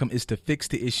outcome is to fix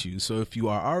the issue. So if you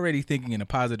are already thinking in a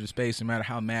positive space, no matter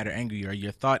how mad or angry you are,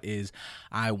 your thought is,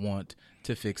 I want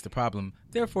to fix the problem.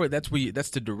 Therefore, that's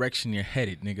the direction you're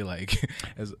headed, nigga. Like,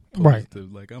 as opposed to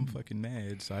like, I'm fucking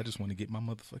mad, so I just want to get my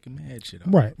motherfucking mad shit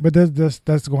off. Right, but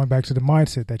that's going back to the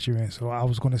mindset that you're in. So I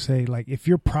was going to say, like, if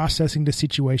you're processing the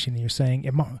situation and you're saying,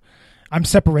 I'm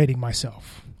separating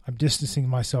myself. I'm distancing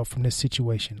myself from this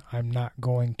situation. I'm not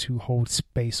going to hold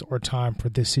space or time for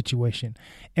this situation.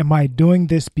 Am I doing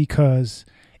this because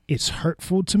it's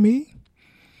hurtful to me?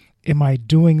 Am I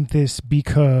doing this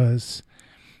because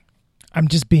I'm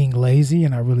just being lazy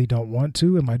and I really don't want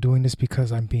to? Am I doing this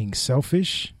because I'm being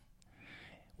selfish?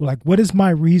 Like, what is my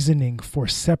reasoning for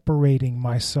separating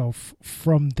myself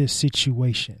from this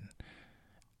situation?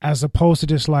 As opposed to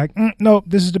just like, no,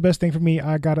 this is the best thing for me.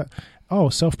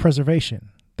 Self-preservation.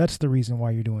 That's the reason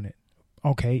why you're doing it.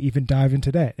 Okay, even dive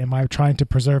into that. Am I trying to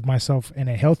preserve myself in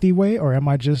a healthy way, or am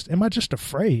I just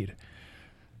afraid?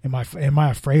 Am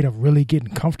I afraid of really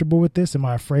getting comfortable with this? Am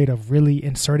I afraid of really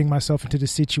inserting myself into the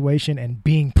situation and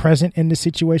being present in the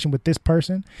situation with this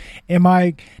person? Am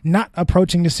I not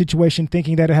approaching the situation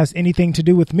thinking that it has anything to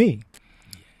do with me?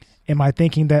 Am I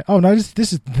thinking that, oh no,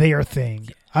 this is their thing?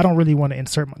 I don't really want to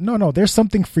insert no, there's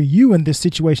something for you in this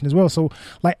situation as well. So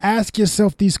like, ask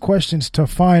yourself these questions to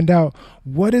find out,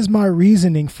 what is my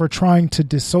reasoning for trying to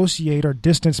dissociate or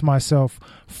distance myself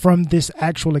from this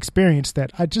actual experience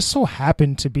that I just so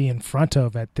happen to be in front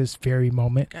of at this very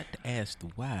moment? Got to ask the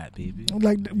why, baby.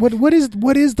 Like, what is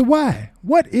the why?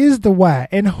 What is the why?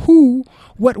 And who,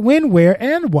 what, when, where,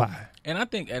 and why? And I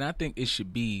think it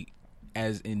should be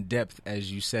as in depth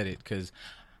as you said it, because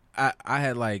I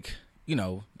had, like, you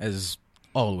know, as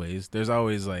always, there's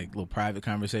always like little private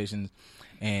conversations,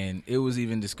 and it was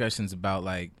even discussions about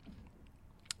like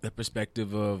the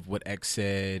perspective of what X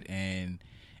said, and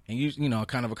you know,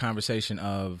 kind of a conversation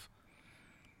of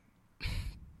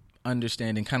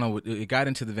understanding, kind of, it got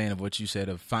into the vein of what you said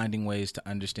of finding ways to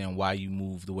understand why you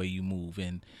move the way you move.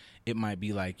 And it might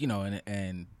be like, you know,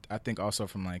 and I think also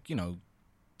from like, you know,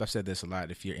 I've said this a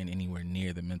lot, if you're in anywhere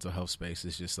near the mental health space,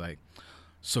 it's just like,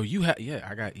 so you have,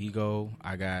 I got ego,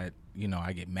 I got, you know,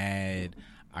 I get mad,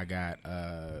 I got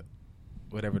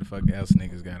whatever the fuck else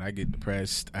niggas got, I get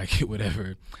depressed, I get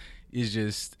whatever. It's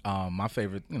just my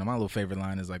favorite, you know, my little favorite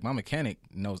line is like, my mechanic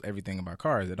knows everything about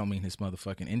cars. That don't mean his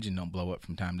motherfucking engine don't blow up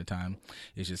from time to time.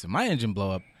 It's just, if my engine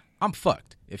blow up, I'm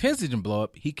fucked. If his engine blow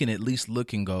up, he can at least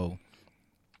look and go,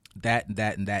 that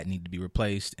and that need to be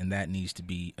replaced, and that needs to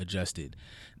be adjusted.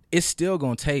 It's still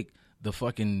gonna take the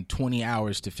fucking 20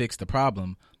 hours to fix the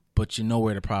problem, but you know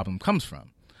where the problem comes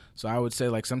from. So I would say,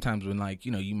 like, sometimes when, like,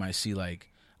 you know, you might see, like,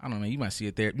 I don't know, you might see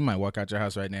a therapist, you might walk out your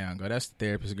house right now and go, that's the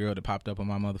therapist girl that popped up on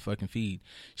my motherfucking feed.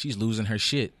 She's losing her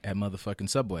shit at motherfucking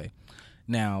Subway.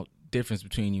 Now, difference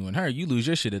between you and her, you lose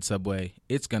your shit at Subway,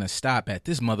 it's gonna stop at,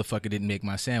 this motherfucker didn't make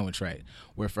my sandwich right.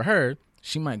 Where for her,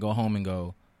 she might go home and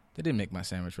go, They didn't make my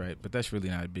sandwich right, but that's really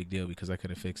not a big deal because I could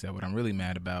have fixed that. What I'm really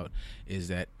mad about is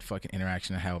that fucking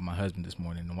interaction I had with my husband this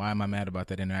morning. And why am I mad about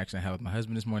that interaction I had with my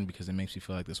husband this morning? Because it makes me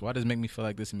feel like this. Why does it make me feel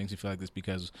like this? It makes me feel like this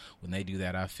because when they do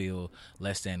that, I feel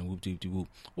less than whoop doop doop whoop.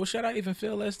 Well, should I even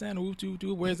feel less than whoop doop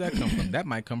doop? Where's that come from? That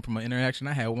might come from an interaction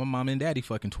I had with my mom and daddy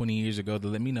fucking 20 years ago to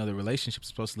let me know the relationship's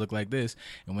supposed to look like this.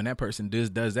 And when that person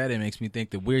does that, it makes me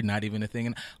think that we're not even a thing.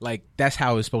 And like that's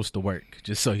how it's supposed to work.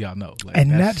 Just so y'all know. Like,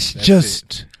 and that's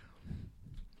just. It.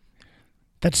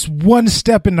 That's one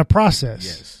step in the process.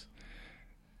 Yes.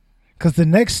 Because the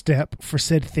next step for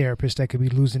said therapist that could be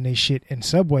losing their shit in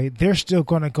Subway, they're still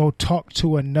going to go talk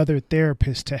to another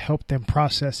therapist to help them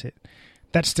process it.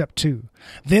 That's step 2.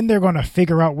 Then they're going to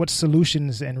figure out what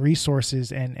solutions and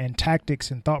resources and tactics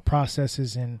and thought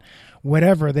processes and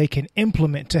whatever they can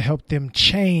implement to help them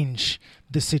change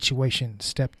the situation.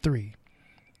 Step 3.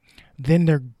 Then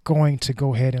they're going to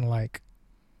go ahead and like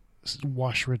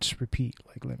wash, rinse, repeat.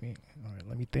 Like, let me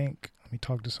think. Let me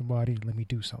talk to somebody. Let me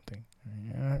do something.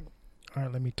 All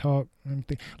right, let me talk. Let me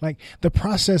think. Like the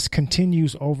process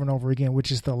continues over and over again,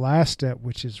 which is the last step,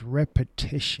 which is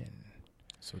repetition.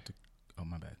 Oh,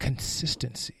 my bad.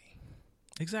 Consistency.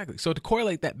 Exactly. So to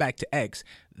correlate that back to X,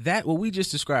 that what we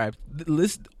just described,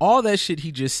 all that shit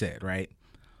he just said, right?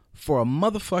 For a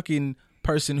motherfucking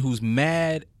person who's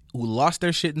mad, who lost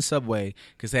their shit in Subway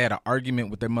because they had an argument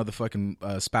with their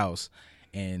motherfucking spouse,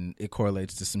 and it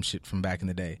correlates to some shit from back in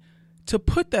the day. To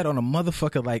put that on a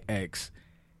motherfucker like X,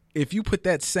 if you put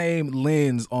that same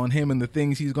lens on him and the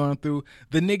things he's gone through,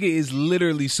 the nigga is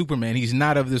literally Superman. He's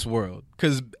not of this world.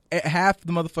 Because half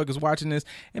the motherfuckers watching this,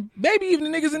 and maybe even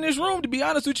the niggas in this room, to be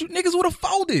honest with you, niggas would have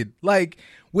folded. Like,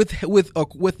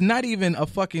 with not even a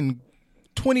fucking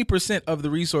 20% of the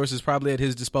resources probably at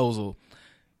his disposal,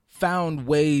 found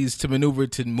ways to maneuver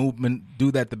to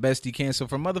do that the best he can. So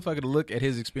for a motherfucker to look at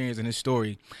his experience and his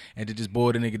story and to just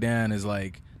boil the nigga down is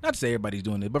like, not to say everybody's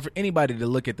doing it, but for anybody to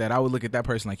look at that, I would look at that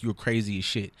person like you were crazy as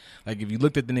shit. Like if you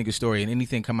looked at the nigga's story and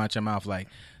anything come out your mouth like,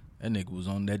 that nigga was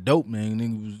on that dope, man.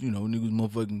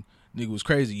 Nigga was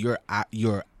crazy.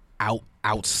 You're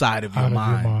outside of your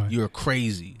mind. You're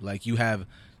crazy. Like you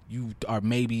are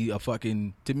maybe a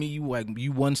fucking, to me, you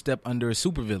one step under a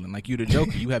supervillain. Like you the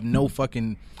Joker. You have no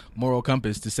fucking moral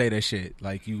compass to say that shit.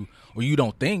 Like you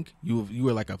don't think. You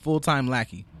were like a full-time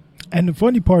lackey. And the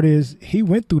funny part is he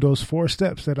went through those 4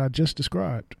 steps that I just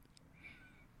described.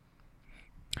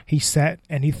 He sat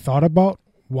and he thought about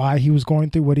why he was going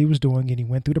through what he was doing, and he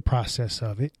went through the process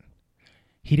of it.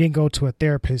 He didn't go to a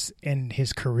therapist in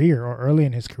his career or early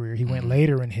in his career. He went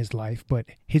later in his life, but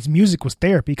his music was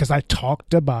therapy because I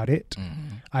talked about it.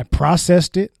 Mm-hmm. I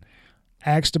processed it,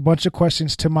 asked a bunch of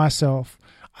questions to myself.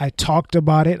 I talked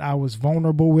about it. I was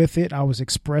vulnerable with it. I was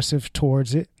expressive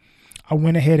towards it. I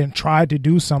went ahead and tried to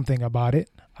do something about it.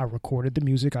 I recorded the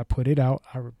music. I put it out.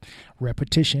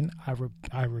 Repetition.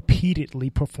 I repeatedly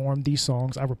performed these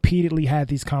songs. I repeatedly had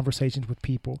these conversations with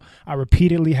people. I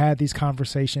repeatedly had these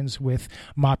conversations with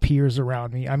my peers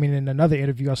around me. I mean, in another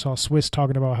interview, I saw Swiss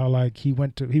talking about how like he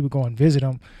would go and visit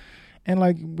him, and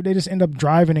like they just end up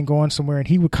driving and going somewhere, and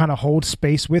he would kind of hold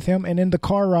space with him. And in the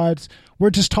car rides, we're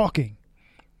just talking.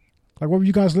 Like, what were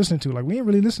you guys listening to? Like, we didn't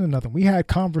really listen to nothing. We had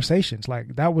conversations.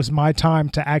 Like, that was my time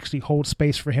to actually hold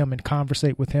space for him and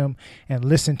conversate with him and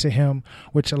listen to him,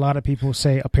 which a lot of people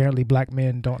say apparently black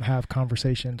men don't have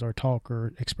conversations or talk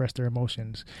or express their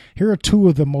emotions. Here are 2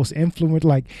 of the most influential.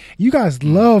 Like, you guys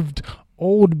loved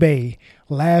Old Bay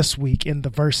last week in the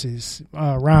verses.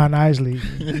 Ron Isley,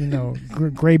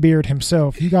 Graybeard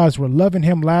himself. You guys were loving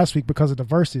him last week because of the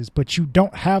verses, but you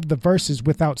don't have the verses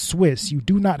without Swiss. You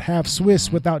do not have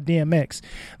Swiss without DMX.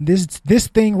 This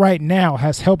thing right now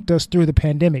has helped us through the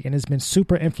pandemic and has been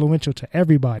super influential to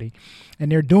everybody.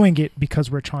 And they're doing it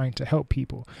because we're trying to help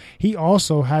people. He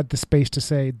also had the space to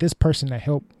say, this person that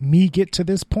helped me get to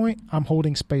this point, I'm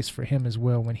holding space for him as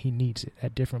well when he needs it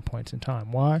at different points in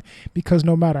time. Why? Because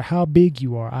no matter how big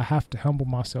you are, I have to humble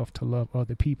myself to love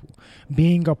other people.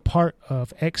 Being a part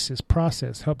of X's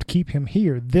process helped keep him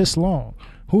here this long.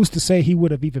 Who's to say he would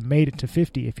have even made it to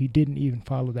 50 if he didn't even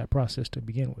follow that process to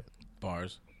begin with?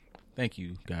 Bars. Thank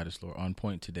you, Goddess Lord. On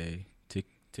point today.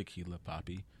 Tequila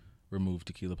Poppy. Remove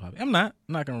Tequila Poppy. I'm not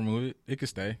going to remove it. It could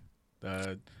stay.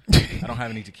 I don't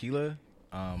have any tequila.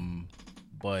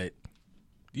 But,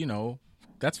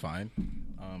 that's fine.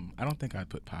 I don't think I'd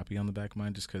put Poppy on the back of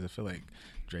mine just because I feel like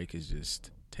Drake is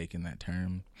just taking that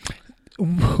term.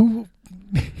 Who?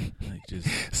 Like just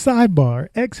sidebar.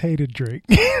 X hated Drake.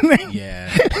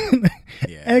 Yeah.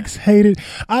 X hated.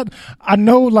 I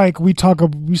know, like we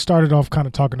started off kind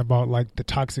of talking about like the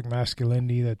toxic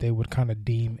masculinity that they would kind of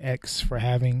deem X for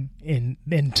having in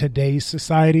today's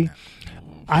society.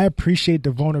 I appreciate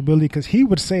the vulnerability because he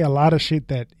would say a lot of shit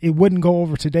that it wouldn't go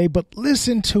over today, but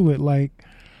listen to it. Like,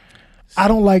 I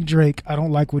don't like Drake. I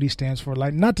don't like what he stands for.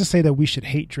 Like, not to say that we should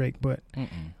hate Drake, but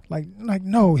like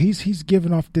no, he's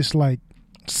giving off this like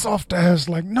soft ass,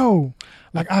 like, no,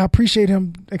 like, I appreciate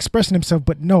him expressing himself,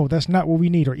 but no, that's not what we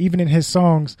need. Or even in his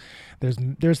songs,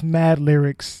 there's mad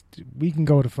lyrics. We can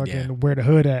go to fucking where the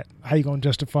hood at. How you gonna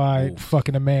justify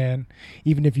fucking a man,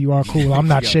 even if you are cool? I'm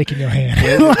not shaking your hand.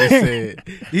 That's what they said.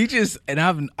 He just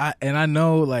I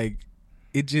know like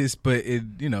it just, but it,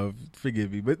 you know,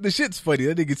 forgive me, but the shit's funny.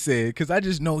 That nigga said, because I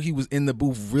just know he was in the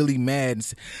booth really mad and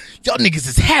said, y'all niggas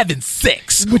is having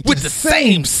sex with the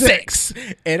same sex.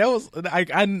 And I was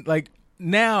I like,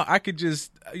 now I could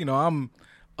just, you know, I'm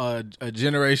a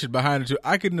generation behind it too.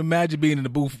 I couldn't imagine being in the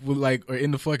booth with like, or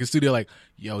in the fucking studio like,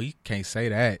 yo, you can't say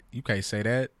that. You can't say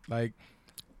that. Like,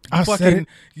 I fucking, said it.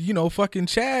 you know, fucking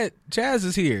Chaz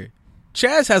is here.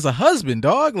 Chaz has a husband,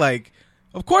 dog. Like,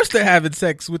 of course they're having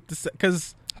sex with the,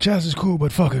 because Chaz is cool,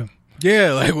 but fuck him.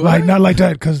 Yeah, like what? Like, not like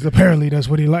that, because apparently that's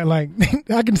what he like. Like,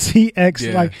 I can see X,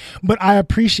 like, but I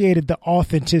appreciated the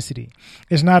authenticity.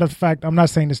 It's not a fact. I'm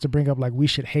not saying this to bring up like we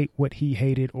should hate what he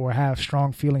hated or have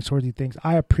strong feelings towards these things.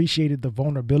 I appreciated the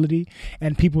vulnerability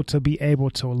and people to be able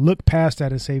to look past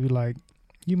that and say, be like,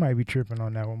 you might be tripping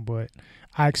on that one, but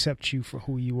I accept you for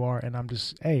who you are, and I'm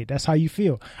just, hey, that's how you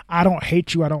feel. I don't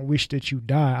hate you. I don't wish that you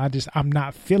die. I'm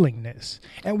not feeling this.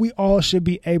 And we all should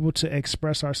be able to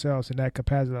express ourselves in that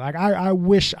capacity. Like, I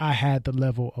wish I had the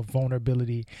level of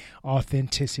vulnerability,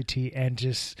 authenticity, and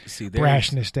just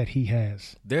brashness that he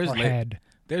has. There's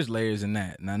layers in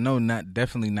that. And I know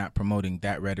definitely not promoting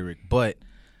that rhetoric, but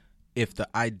if the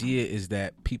idea is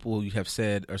that people have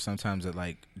said, or sometimes that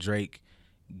like Drake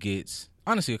gets,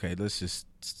 honestly, okay, let's just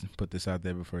put this out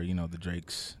there before, you know, the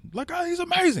Drake's like, oh, he's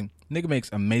amazing. Nigga makes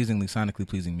amazingly sonically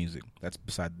pleasing music.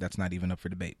 That's not even up for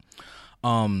debate.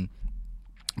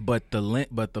 But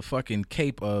the fucking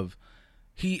cape of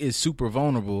he is super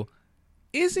vulnerable.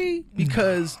 Is he?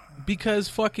 Because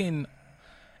fucking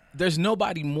there's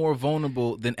nobody more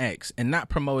vulnerable than X. And not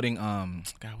promoting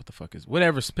God, what the fuck is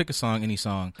whatever, pick a song, any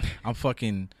song. I'm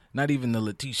fucking not even the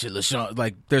Letitia LaShawn.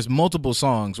 Like, there's multiple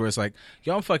songs where it's like,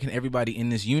 yo, I'm fucking everybody in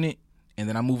this unit, and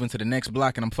then I move into the next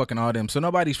block and I'm fucking all them. So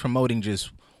nobody's promoting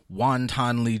just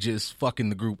wantonly just fucking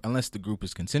the group, unless the group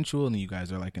is consensual and you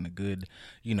guys are like in a good,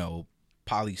 you know,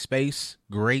 poly space.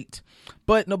 Great.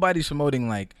 But nobody's promoting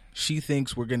like, she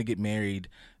thinks we're gonna get married,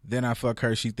 then I fuck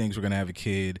her, she thinks we're gonna have a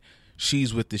kid,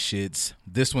 she's with the shits,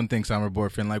 this one thinks I'm her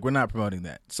boyfriend. Like, we're not promoting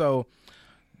that. So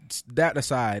that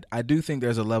aside, I do think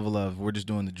there's a level of, we're just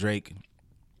doing the Drake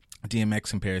DMX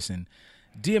comparison.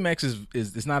 DMX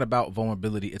is not about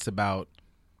vulnerability. It's about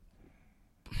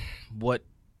what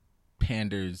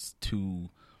panders to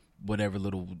whatever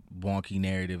little wonky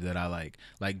narrative that I like.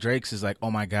 Like, Drake's is like,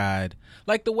 oh my God,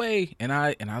 like the way, and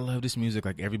I love this music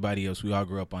like everybody else. We all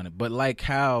grew up on it. But like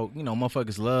how, you know,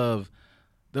 motherfuckers love,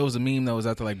 there was a meme that was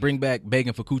out there like, bring back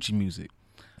Begging for Coochie music.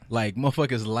 Like,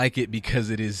 motherfuckers like it because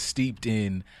it is steeped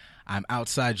in, I'm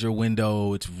outside your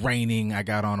window, it's raining, I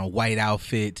got on a white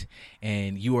outfit,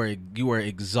 and you are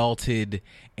exalted,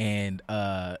 and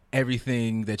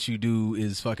everything that you do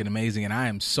is fucking amazing, and I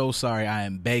am so sorry, I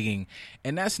am begging.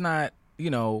 And that's not,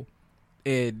 you know,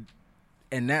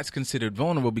 and that's considered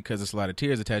vulnerable because there's a lot of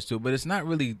tears attached to it, but it's not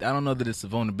really, I don't know that it's the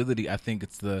vulnerability. I think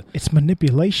it's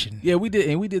manipulation. Yeah, we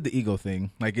did the ego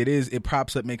thing. Like, it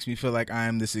props up, makes me feel like I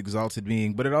am this exalted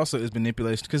being, but it also is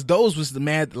manipulation, because those was a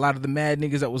lot of the mad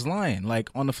niggas that was lying. Like,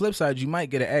 on the flip side, you might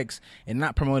get an X and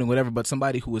not promoting whatever, but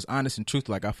somebody who is honest and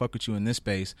truthful, like, I fuck with you in this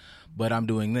space, but I'm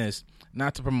doing this.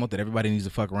 Not to promote that everybody needs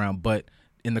to fuck around, but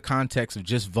in the context of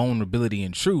just vulnerability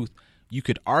and truth, you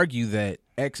could argue that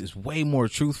X is way more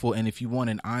truthful, and if you want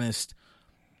an honest,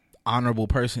 honorable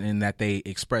person in that they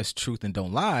express truth and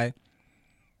don't lie,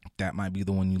 that might be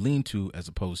the one you lean to, as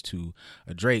opposed to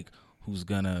a Drake who's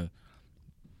gonna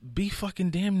be fucking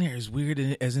damn near as weird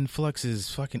as in Flux as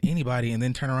fucking anybody, and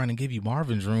then turn around and give you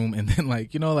Marvin's Room, and then,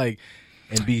 like, you know, like,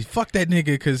 and be fuck that nigga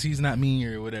because he's not me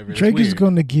or whatever. Drake is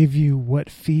going to give you what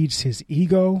feeds his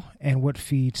ego and what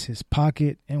feeds his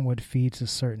pocket and what feeds a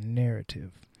certain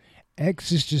narrative.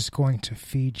 X is just going to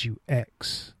feed you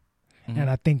X. Mm-hmm. And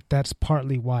I think that's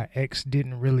partly why X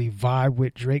didn't really vibe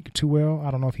with Drake too well. I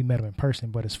don't know if he met him in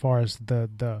person, but as far as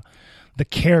the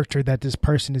character that this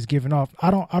person is giving off,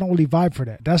 I don't really vibe for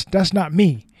that. That's not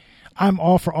me. I'm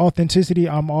all for authenticity.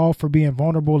 I'm all for being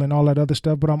vulnerable and all that other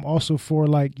stuff. But I'm also for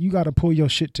like, you got to pull your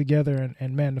shit together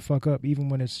and man the fuck up, even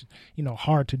when it's, you know,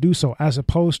 hard to do so, as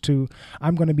opposed to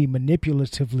I'm going to be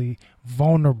manipulatively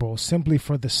vulnerable simply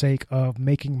for the sake of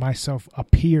making myself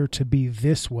appear to be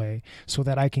this way so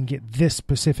that I can get this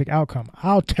specific outcome.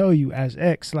 I'll tell you as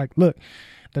X, like, look,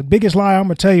 the biggest lie I'm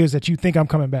going to tell you is that you think I'm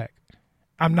coming back.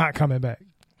 I'm not coming back.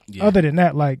 Yeah. Other than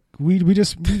that, like I'm here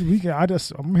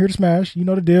to smash. You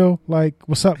know the deal. Like,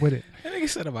 what's up with it? That nigga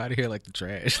said I'm out of here like the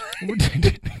trash. That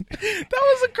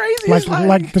was the craziest.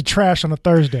 Like the trash on a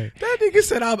Thursday. That nigga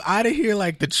said I'm out of here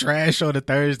like the trash on a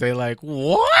Thursday. Like,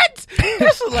 what?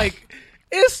 That's like,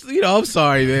 it's, you know, I'm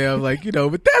sorry, man. I'm like, you know,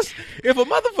 but that's, if a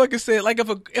motherfucker said, like,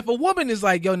 if a woman is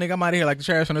like, yo, nigga, I'm out of here like the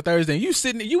trash on a Thursday,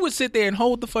 and you would sit there and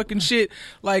hold the fucking shit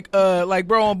like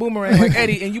bro on Boomerang, like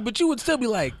Eddie, but you would still be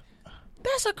like,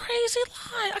 that's a crazy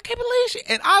lie. I can't believe shit.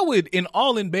 And I would, in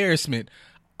all embarrassment,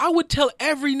 I would tell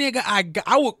every nigga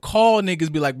I would call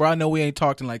niggas, be like, bro, I know we ain't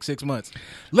talked in like 6 months.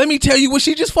 Let me tell you what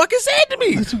she just fucking said to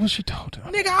me. Listen what she told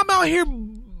him. Nigga, I'm out here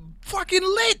fucking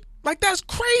lit. Like, that's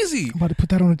crazy. I'm about to put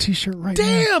that on a t-shirt right now.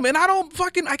 Damn, and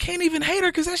I can't even hate her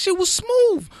because that shit was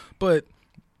smooth. But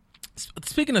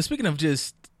speaking of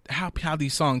just how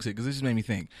these songs hit, because this just made me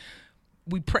think.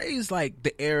 We praise like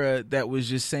the era that was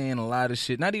just saying a lot of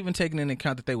shit, not even taking into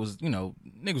account that they was, you know,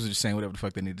 niggas was just saying whatever the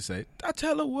fuck they need to say. I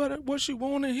tell her what she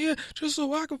want to hear just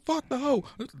so I can fuck the hoe.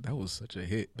 That was such a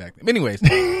hit back then. Anyways,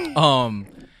 and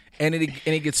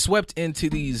it gets swept into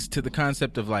the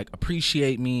concept of like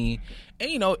appreciate me, and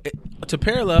you know, to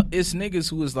parallel, it's niggas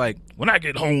who is like, when I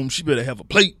get home, she better have a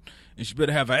plate. And she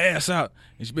better have her ass out,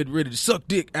 and she better ready to suck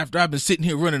dick after I've been sitting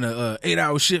here running a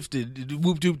 8-hour shift.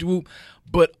 Whoop, doop, whoop.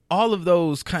 But all of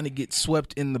those kind of get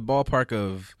swept in the ballpark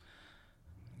of,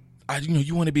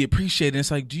 you want to be appreciated. And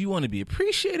it's like, do you want to be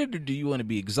appreciated or do you want to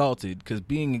be exalted? Because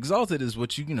being exalted is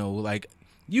what you know, like,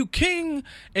 you king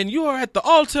and you are at the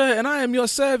altar and I am your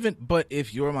servant. But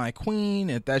if you're my queen,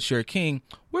 if that's your king,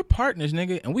 we're partners,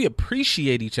 nigga, and we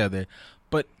appreciate each other.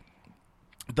 But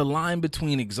the line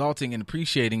between exalting and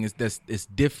appreciating is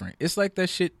different. It's like that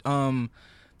shit.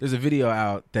 There's a video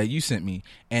out that you sent me,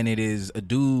 and it is a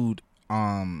dude.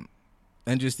 And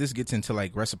just this gets into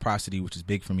like reciprocity, which is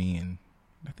big for me, and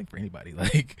I think for anybody.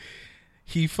 Like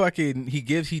he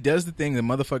does the thing that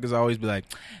motherfuckers always be like,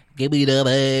 give me the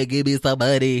money, give me some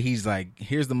money. He's like,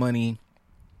 here's the money,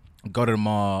 go to the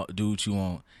mall, do what you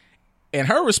want. And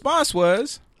her response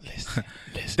was, listen.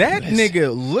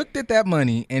 Nigga looked at that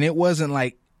money, and it wasn't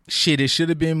like, shit, it should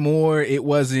have been more. It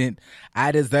wasn't,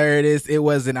 I deserve this. It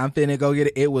wasn't, I'm finna go get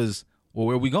it. It was, well,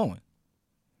 where we going?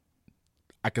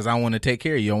 Because I want to take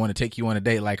care of you. I want to take you on a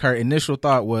date. Like, her initial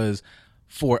thought was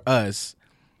for us.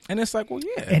 And it's like, well,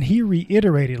 yeah. And he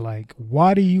reiterated, like,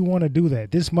 why do you want to do that?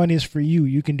 This money is for you.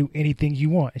 You can do anything you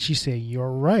want. And she said,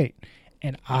 you're right.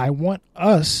 And I want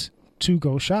us to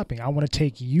go shopping. I want to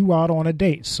take you out on a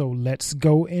date. So let's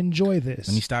go enjoy this.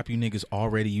 Let me stop you niggas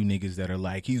already. You niggas that are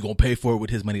like, he's going to pay for it with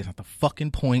his money. That's not the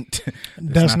fucking point.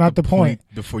 That's not the point.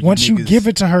 Once you give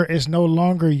it to her, it's no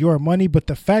longer your money. But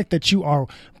the fact that you are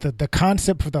the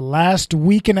concept for the last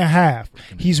week and a half,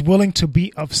 he's willing to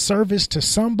be of service to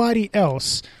somebody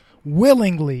else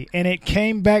willingly, and it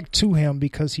came back to him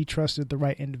because he trusted the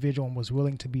right individual and was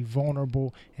willing to be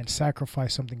vulnerable and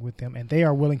sacrifice something with them. And they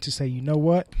are willing to say, you know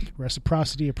what,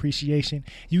 reciprocity, appreciation,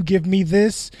 you give me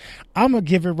this, I'm gonna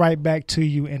give it right back to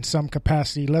you in some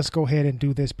capacity. Let's go ahead and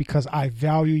do this because I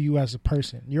value you as a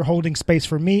person. You're holding space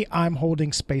for me, I'm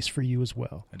holding space for you as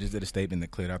well. I just did a statement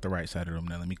that cleared out the right side of the room.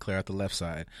 Now let me clear out the left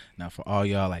side. Now for all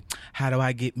y'all like, how do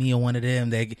I get me on one of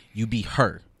them? You be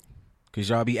her. Because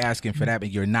y'all be asking for that,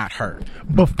 but you're not her.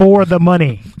 Before the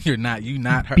money. You not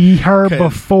her. Be her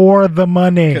before the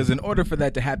money. Because in order for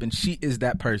that to happen, she is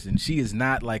that person. She is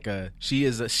not like she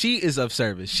is of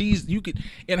service.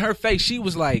 In her face, she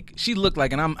looked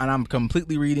like, and I'm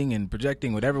completely reading and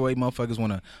projecting whatever way motherfuckers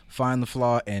want to find the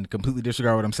flaw and completely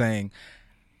disregard what I'm saying.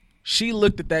 She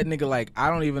looked at that nigga like,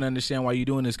 I don't even understand why you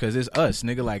doing this because it's us,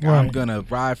 nigga. Like, right. I'm gonna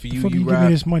ride for you. What you give me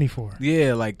this money for?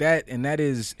 Yeah, like that, and that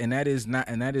is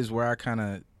where I kind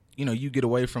of, you get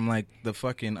away from like the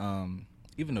fucking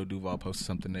even though Duval posted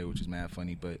something there which is mad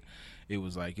funny, but it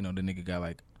was like, the nigga got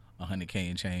like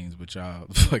 100K in chains, but y'all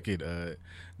fucking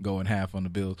going half on the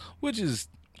bills, which is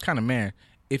kind of man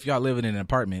if y'all living in an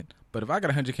apartment. But if I got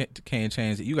 100K in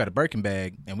chains, you got a Birkin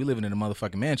bag, and we living in a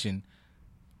motherfucking mansion,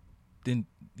 then.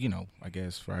 I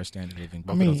guess for our standard of living,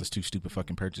 both of those are two stupid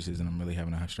fucking purchases, and I'm really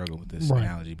having a struggle with this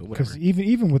analogy. But whatever. Because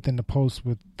even within the post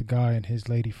with the guy and his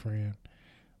lady friend,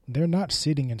 they're not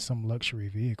sitting in some luxury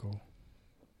vehicle.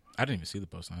 I didn't even see the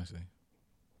post, honestly.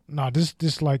 No,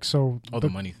 this like so. The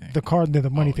money thing. The car, the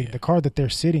money thing. Yeah. The car that they're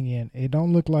sitting in, it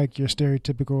don't look like your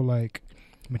stereotypical like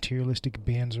materialistic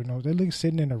Benz or no. They look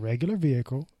sitting in a regular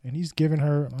vehicle, and he's giving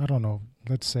her, I don't know,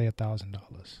 let's say $1,000.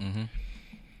 Mm-hmm.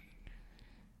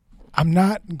 I'm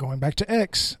not going back to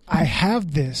X. I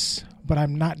have this, but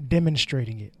I'm not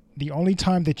demonstrating it. The only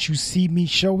time that you see me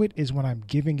show it is when I'm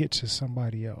giving it to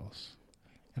somebody else.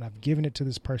 And I've given it to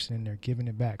this person and they're giving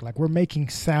it back. Like, we're making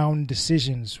sound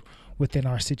decisions within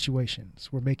our situations.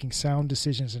 We're making sound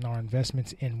decisions in our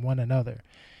investments in one another.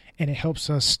 And it helps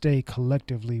us stay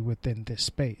collectively within this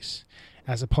space.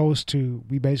 As opposed to,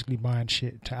 we basically buying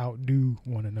shit to outdo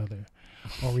one another.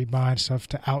 Or we buying stuff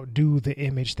to outdo the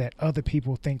image that other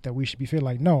people think that we should be feeling.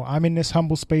 Like, no, I'm in this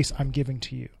humble space, I'm giving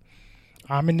to you.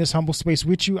 I'm in this humble space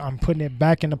with you, I'm putting it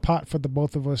back in the pot for the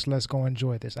both of us. Let's go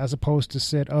enjoy this. As opposed to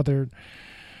said other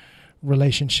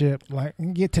relationship, like,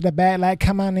 get to the bad, like,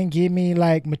 come on and give me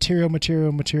like material.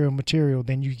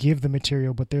 Then you give the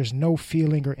material, but there's no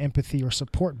feeling or empathy or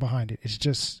support behind it. It's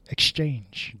just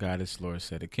exchange. Goddess Laura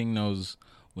said, a king knows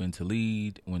when to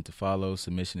lead, when to follow.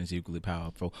 Submission is equally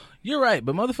powerful. You're right,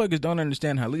 but motherfuckers don't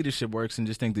understand how leadership works and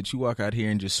just think that you walk out here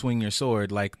and just swing your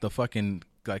sword like the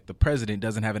president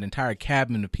doesn't have an entire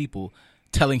cabinet of people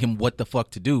telling him what the fuck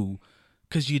to do,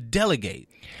 because you delegate.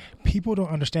 People don't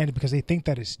understand it because they think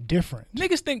that it's different.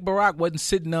 Niggas think Barack wasn't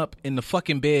sitting up in the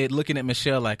fucking bed looking at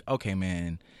Michelle like, okay,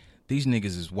 man, these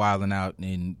niggas is wilding out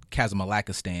in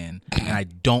Kazamalakistan and I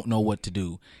don't know what to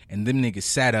do. And them niggas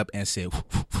sat up and said,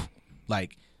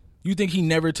 like, you think he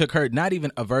never took her, not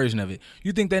even a version of it.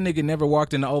 You think that nigga never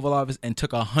walked in the Oval Office and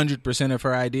took 100% of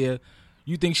her idea?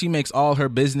 You think she makes all her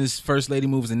business first lady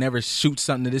moves and never shoots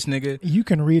something to this nigga? You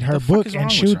can read her book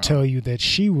and she'll y'all? tell you that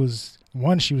she was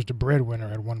the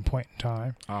breadwinner at one point in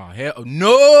time. Oh, hell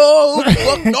no.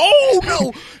 Fuck,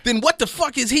 no. Then what the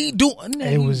fuck is he doing?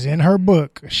 It was in her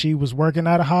book. She was working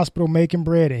at a hospital making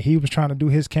bread, and he was trying to do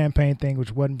his campaign thing,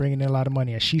 which wasn't bringing in a lot of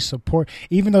money. And she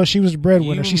even though she was the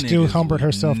breadwinner, she still humbled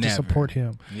herself to support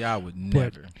him. Y'all would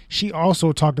never. But she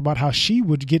also talked about how she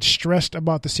would get stressed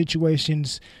about the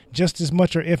situations just as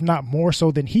much, or if not more so,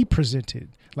 than he presented.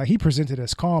 Like, he presented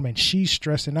as calm, and she's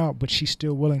stressing out, but she's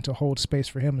still willing to hold space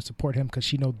for him and support him because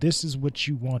she know this is what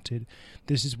you wanted,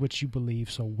 this is what you believe,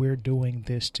 so we're doing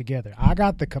this together. I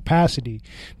got the capacity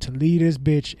to lead this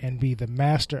bitch and be the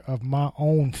master of my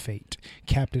own fate,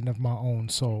 captain of my own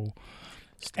soul,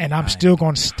 and I'm still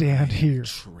going to stand here.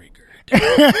 Triggered.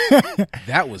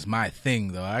 That was my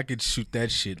thing, though. I could shoot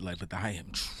that shit, like, but I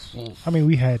am. I mean,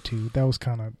 we had to.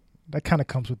 That kind of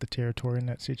comes with the territory in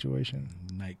that situation.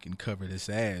 Nike can cover this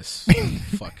ass.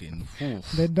 Fucking.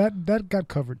 That got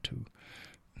covered too.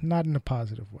 Not in a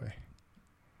positive way.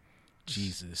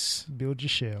 Jesus. Build your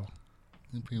shell.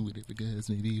 And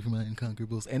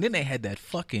then they had that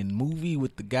fucking movie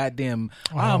with the goddamn.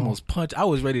 I almost punched. I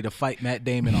was ready to fight Matt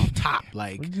Damon off top.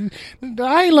 Like,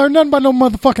 I ain't learned nothing about no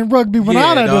motherfucking rugby when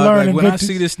I had to learn. Like, when Invictus.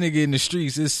 I see this nigga in the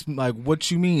streets, it's like,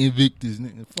 what you mean Invictus,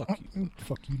 nigga? Fuck you.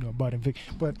 Fuck you know about Invictus.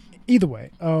 But either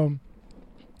way,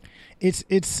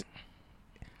 it's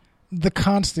the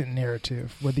constant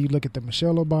narrative, whether you look at the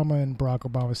Michelle Obama and Barack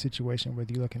Obama situation,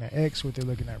 whether you're looking at X, whether you're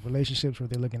looking at relationships,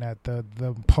 whether you're looking at the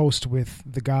post with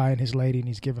the guy and his lady and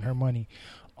he's giving her money,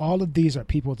 all of these are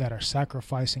people that are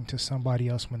sacrificing to somebody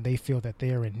else when they feel that they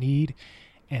are in need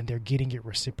and they're getting it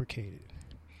reciprocated.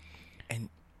 And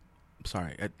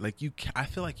sorry, I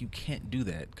feel like you can't do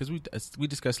that because we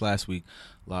discussed last week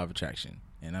law of attraction,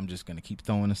 and I'm just gonna keep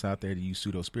throwing this out there to you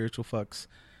pseudo spiritual fucks.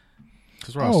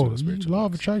 Law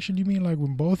of attraction, you mean like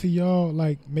when both of y'all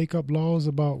like make up laws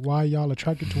about why y'all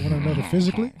attracted to one another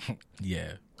physically?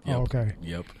 Yeah. Yep. Oh, okay.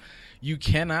 Yep. You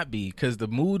cannot be, because the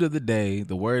mood of the day,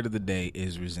 the word of the day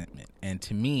is resentment. And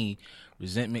to me,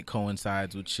 resentment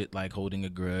coincides with shit like holding a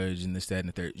grudge and this, that, and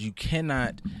the third. You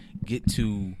cannot get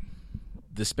to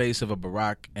the space of a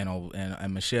Barack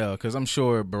and Michelle, because I'm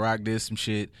sure Barack did some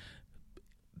shit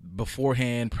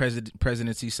beforehand,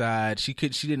 presidency side. She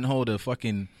didn't hold a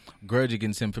fucking grudge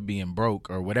against him for being broke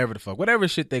or whatever the fuck, whatever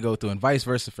shit they go through, and vice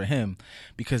versa for him,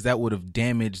 because that would have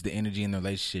damaged the energy in the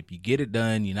relationship. You get it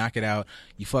done, you knock it out,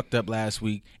 you fucked up last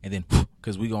week, and then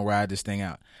because we gonna ride this thing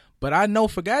out. But I know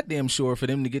for goddamn sure for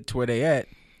them to get to where they at,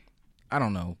 I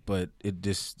don't know, but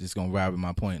it's gonna ride with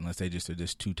my point unless they just are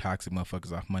just two toxic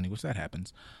motherfuckers off money, which that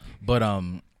happens. But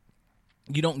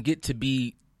you don't get to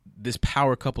be this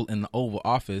power couple in the Oval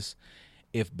Office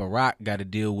if Barack got to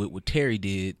deal with what Terry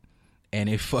did, and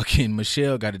if fucking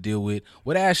Michelle got to deal with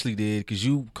what Ashley did, because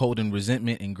you holding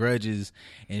resentment and grudges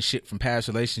and shit from past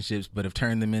relationships, but have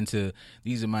turned them into,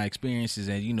 these are my experiences,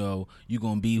 and you know you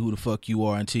gonna be who the fuck you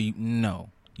are until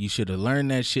you You should have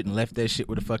learned that shit and left that shit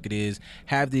where the fuck it is.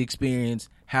 Have the experience,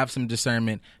 have some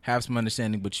discernment, have some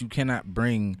understanding, but you cannot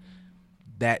bring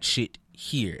that shit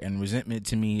here. And resentment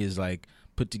to me is like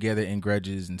put together in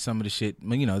grudges, and some of the shit,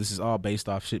 you know, this is all based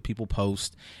off shit people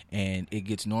post, and it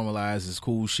gets normalized as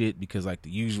cool shit because, like, the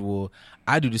usual,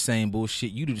 I do the same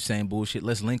bullshit, you do the same bullshit,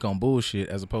 let's link on bullshit,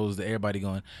 as opposed to everybody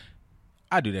going,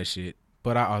 I do that shit,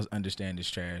 but I understand it's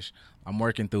trash. I'm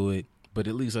working through it, but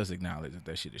at least let's acknowledge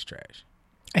that shit is trash.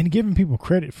 And giving people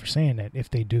credit for saying that if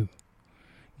they do.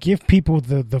 Give people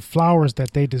the flowers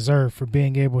that they deserve for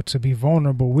being able to be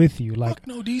vulnerable with you. Like, fuck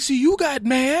no, DC, you got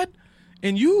mad.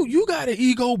 And you got an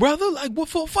ego, brother. Like, what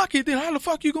for? Fuck it. Then how the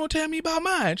fuck you gonna tell me about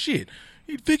mine? Shit.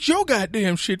 You fix your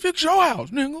goddamn shit. Fix your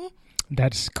house, nigga.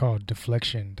 That's called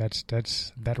deflection.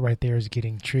 That right there is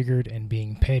getting triggered and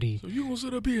being petty. So you gonna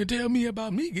sit up here and tell me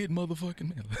about me getting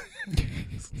motherfucking mail?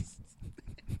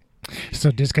 So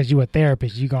just because you a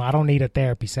therapist, I don't need a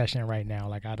therapy session right now.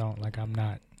 Like, I'm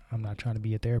not trying to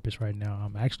be a therapist right now.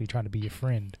 I'm actually trying to be your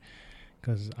friend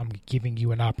because I'm giving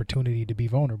you an opportunity to be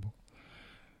vulnerable.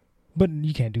 But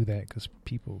you can't do that because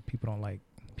people don't like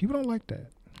that.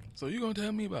 So you gonna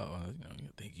tell me about you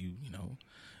think you know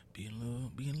being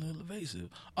a little evasive?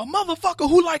 A motherfucker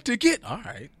who like to get all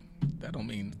right. That don't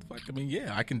mean fuck. I mean,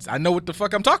 yeah, I know what the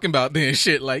fuck I'm talking about. Then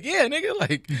shit, like, yeah, nigga,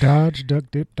 like dodge, duck,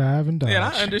 dip, dive, and dodge. Yeah,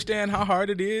 I understand how hard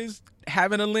it is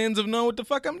having a lens of knowing what the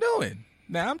fuck I'm doing.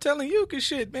 Now I'm telling you, cause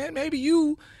shit, man, maybe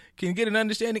you can get an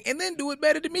understanding and then do it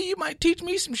better than me. You might teach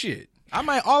me some shit. I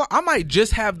might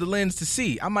just have the lens to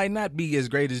see. I might not be as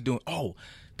great as doing. Oh,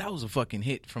 that was a fucking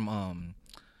hit from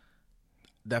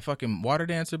that fucking Water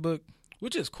Dancer book,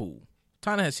 which is cool.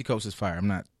 Ta-Nehisi Coates is fire. I'm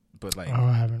not, but like,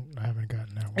 I haven't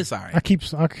gotten that one. It's alright. I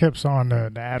kept saw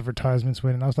the advertisements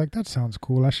with it, and I was like, that sounds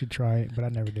cool. I should try it, but I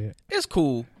never did. It's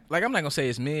cool. Like, I'm not gonna say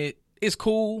it's mid. It's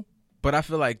cool, but I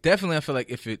feel like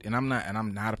if it, and I'm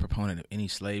not a proponent of any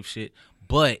slave shit,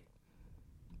 but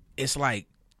it's like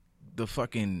the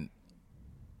fucking.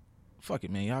 Fuck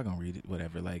it, man. Y'all gonna read it,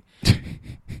 whatever. Like,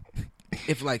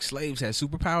 if like slaves had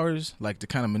superpowers, like to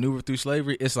kind of maneuver through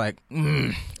slavery, it's like,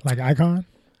 like Icon.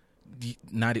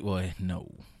 Not it. Well, no,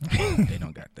 they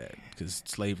don't got that because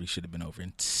slavery should have been over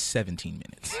in 17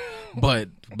 minutes. But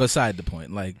beside the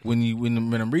point, like when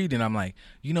I'm reading, I'm like,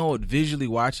 you know what? Visually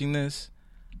watching this,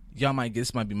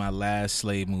 this might be my last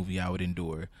slave movie I would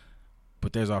endure.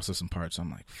 But there's also some parts I'm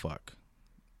like, fuck.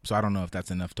 So I don't know if that's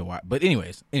enough to watch. But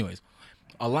anyways.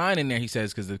 A line in there he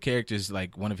says, because the character's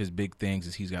like one of his big things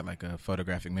is he's got like a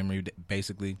photographic memory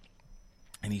basically,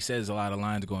 and he says a lot of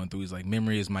lines going through. He's like,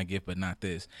 memory is my gift but not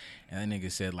this, and that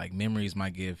nigga said like, memory is my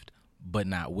gift but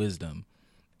not wisdom.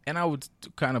 And I would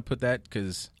kind of put that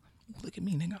because look at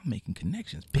me, nigga, I'm making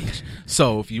connections, bitch.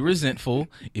 So if you're resentful,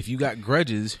 if you got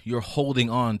grudges, you're holding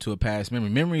on to a past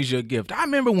memory. Memory is your gift. I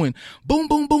remember when boom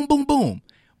boom boom boom boom.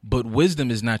 But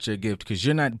wisdom is not your gift because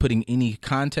you're not putting any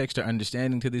context or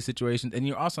understanding to these situations. And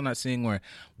you're also not seeing where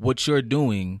what you're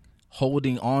doing,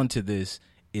 holding on to this,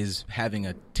 is having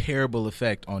a terrible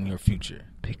effect on your future.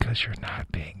 Because you're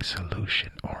not being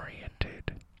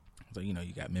solution-oriented. So, you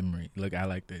got memory. Look, I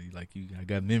like that. I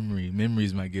got memory. Memory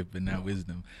is my gift, but not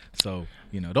wisdom. So,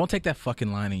 don't take that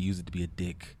fucking line and use it to be a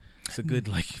dick. It's a good,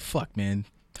 fuck, man.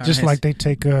 Just like they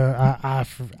take I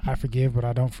forgive, but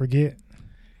I don't forget.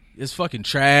 It's fucking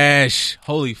trash.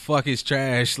 Holy fuck, it's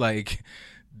trash. Like,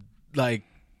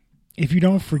 if you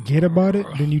don't forget about it,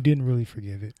 then you didn't really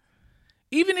forgive it.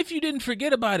 Even if you didn't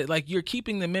forget about it, like, you're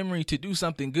keeping the memory to do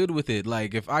something good with it.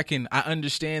 Like, if I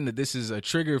understand that this is a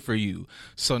trigger for you.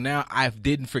 So now I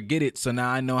didn't forget it. So now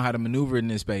I know how to maneuver in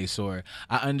this space. Or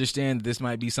I understand that this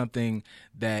might be something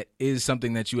that is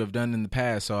something that you have done in the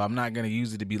past. So I'm not going to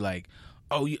use it to be like,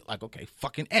 oh, you like, okay,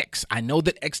 fucking X. I know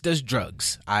that X does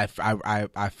drugs. I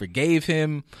forgave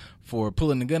him for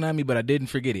pulling the gun on me, but I didn't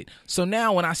forget it. So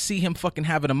now when I see him fucking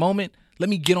having a moment, let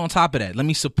me get on top of that. Let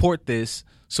me support this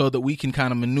so that we can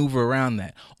kind of maneuver around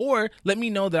that. Or let me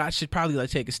know that I should probably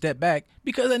take a step back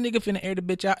because that nigga finna air the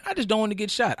bitch out. I just don't want to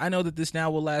get shot. I know that this now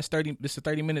will last 30. This is a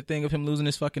 30-minute thing of him losing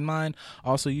his fucking mind.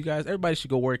 Also, you guys, everybody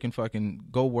should go work in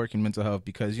mental health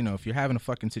because, if you're having a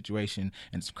fucking situation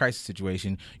and it's a crisis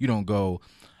situation, you don't go,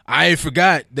 I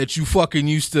forgot that you fucking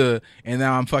used to, and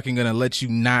now I'm fucking gonna let you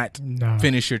not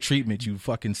finish your treatment, you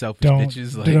fucking selfish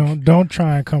bitches. Don't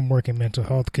try and come work in mental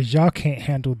health because y'all can't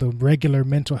handle the regular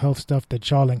mental health stuff that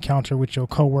y'all encounter with your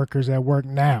coworkers at work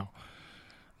now.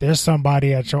 There's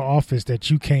somebody at your office that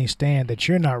you can't stand that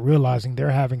you're not realizing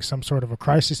they're having some sort of a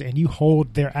crisis, and you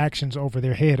hold their actions over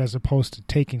their head as opposed to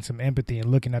taking some empathy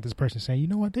and looking at this person saying, you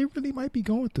know what, they really might be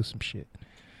going through some shit.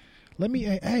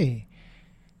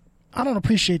 I don't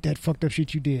appreciate that fucked up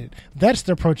shit you did. That's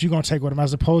the approach you're going to take with them,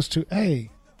 as opposed to, hey,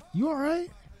 you all right?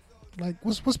 Like,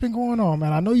 what's been going on,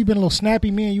 man? I know you've been a little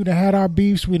snappy. Me and you done had our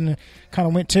beefs. We done kind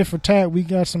of went tit for tat. We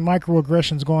got some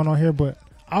microaggressions going on here, but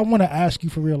I want to ask you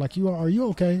for real. Like, are you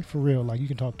okay? For real. Like, you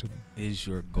can talk to me. Is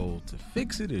your goal to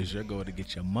fix it? Is your goal to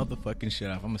get your motherfucking shit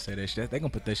off? I'm going to say that shit. They're going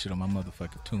to put that shit on my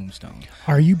motherfucking tombstone.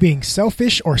 Are you being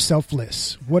selfish or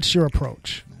selfless? What's your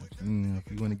approach? If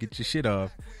you want to get your shit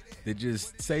off, then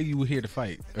just say you were here to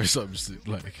fight or something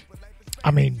like. I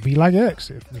mean, be like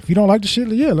X. If you don't like the shit,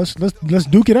 yeah, let's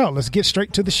duke it out. Let's get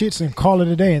straight to the shits and call it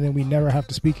a day, and then we never have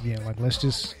to speak again. Like, let's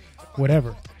just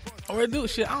whatever. Or do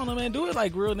shit. I don't know, man. Do it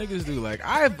like real niggas do. Like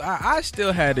I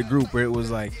still had a group where it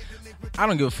was like, I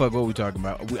don't give a fuck what we talking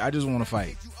about. I just want to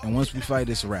fight, and once we fight,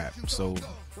 it's a wrap. So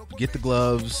get the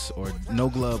gloves or no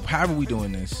glove. However we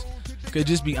doing this, could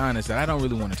just be honest that I don't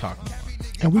really want to talk anymore.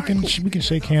 And we can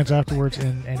shake hands afterwards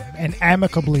and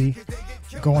amicably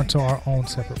go into our own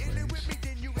separate ways.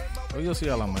 Oh, you'll see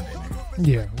y'all on Monday, nigga.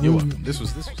 Yeah, You're welcome. This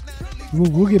was.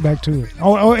 We'll get back to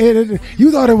it.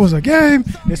 You thought it was a game?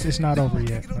 It's not over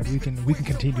yet. Like, we can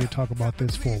continue to talk about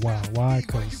this for a while. Why?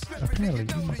 Because apparently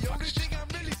you motherfuckers just don't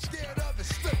get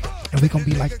it. And we gonna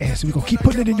be like ass. We gonna keep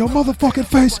putting it in your motherfucking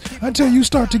face until you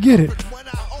start to get it.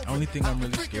 Only thing I'm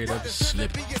really scared of is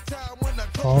slipping.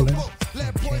 Falling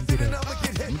and can't get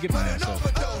up. Let me get my ass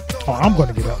up. Oh, I'm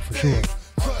gonna get up for sure.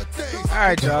 All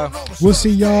right, y'all. We'll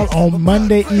see y'all on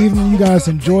Monday evening. You guys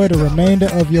enjoy the remainder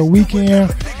of your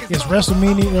weekend. It's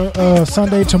WrestleMania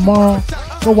Sunday tomorrow.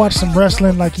 Go watch some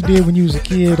wrestling like you did when you was a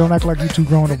kid. Don't act like you too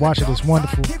grown to watch it. It's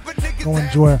wonderful. Go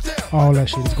enjoy all that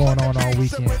shit that's going on all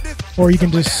weekend. Or you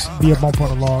can just be a bump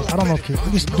on the log. I don't know, kid.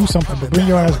 Just do something, but bring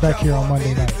your ass back here on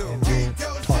Monday night and we'll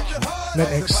talk to you.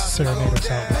 Let X serenade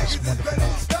us out with this wonderful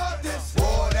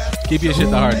night. Keep your shit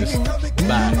the hardest.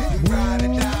 Bye.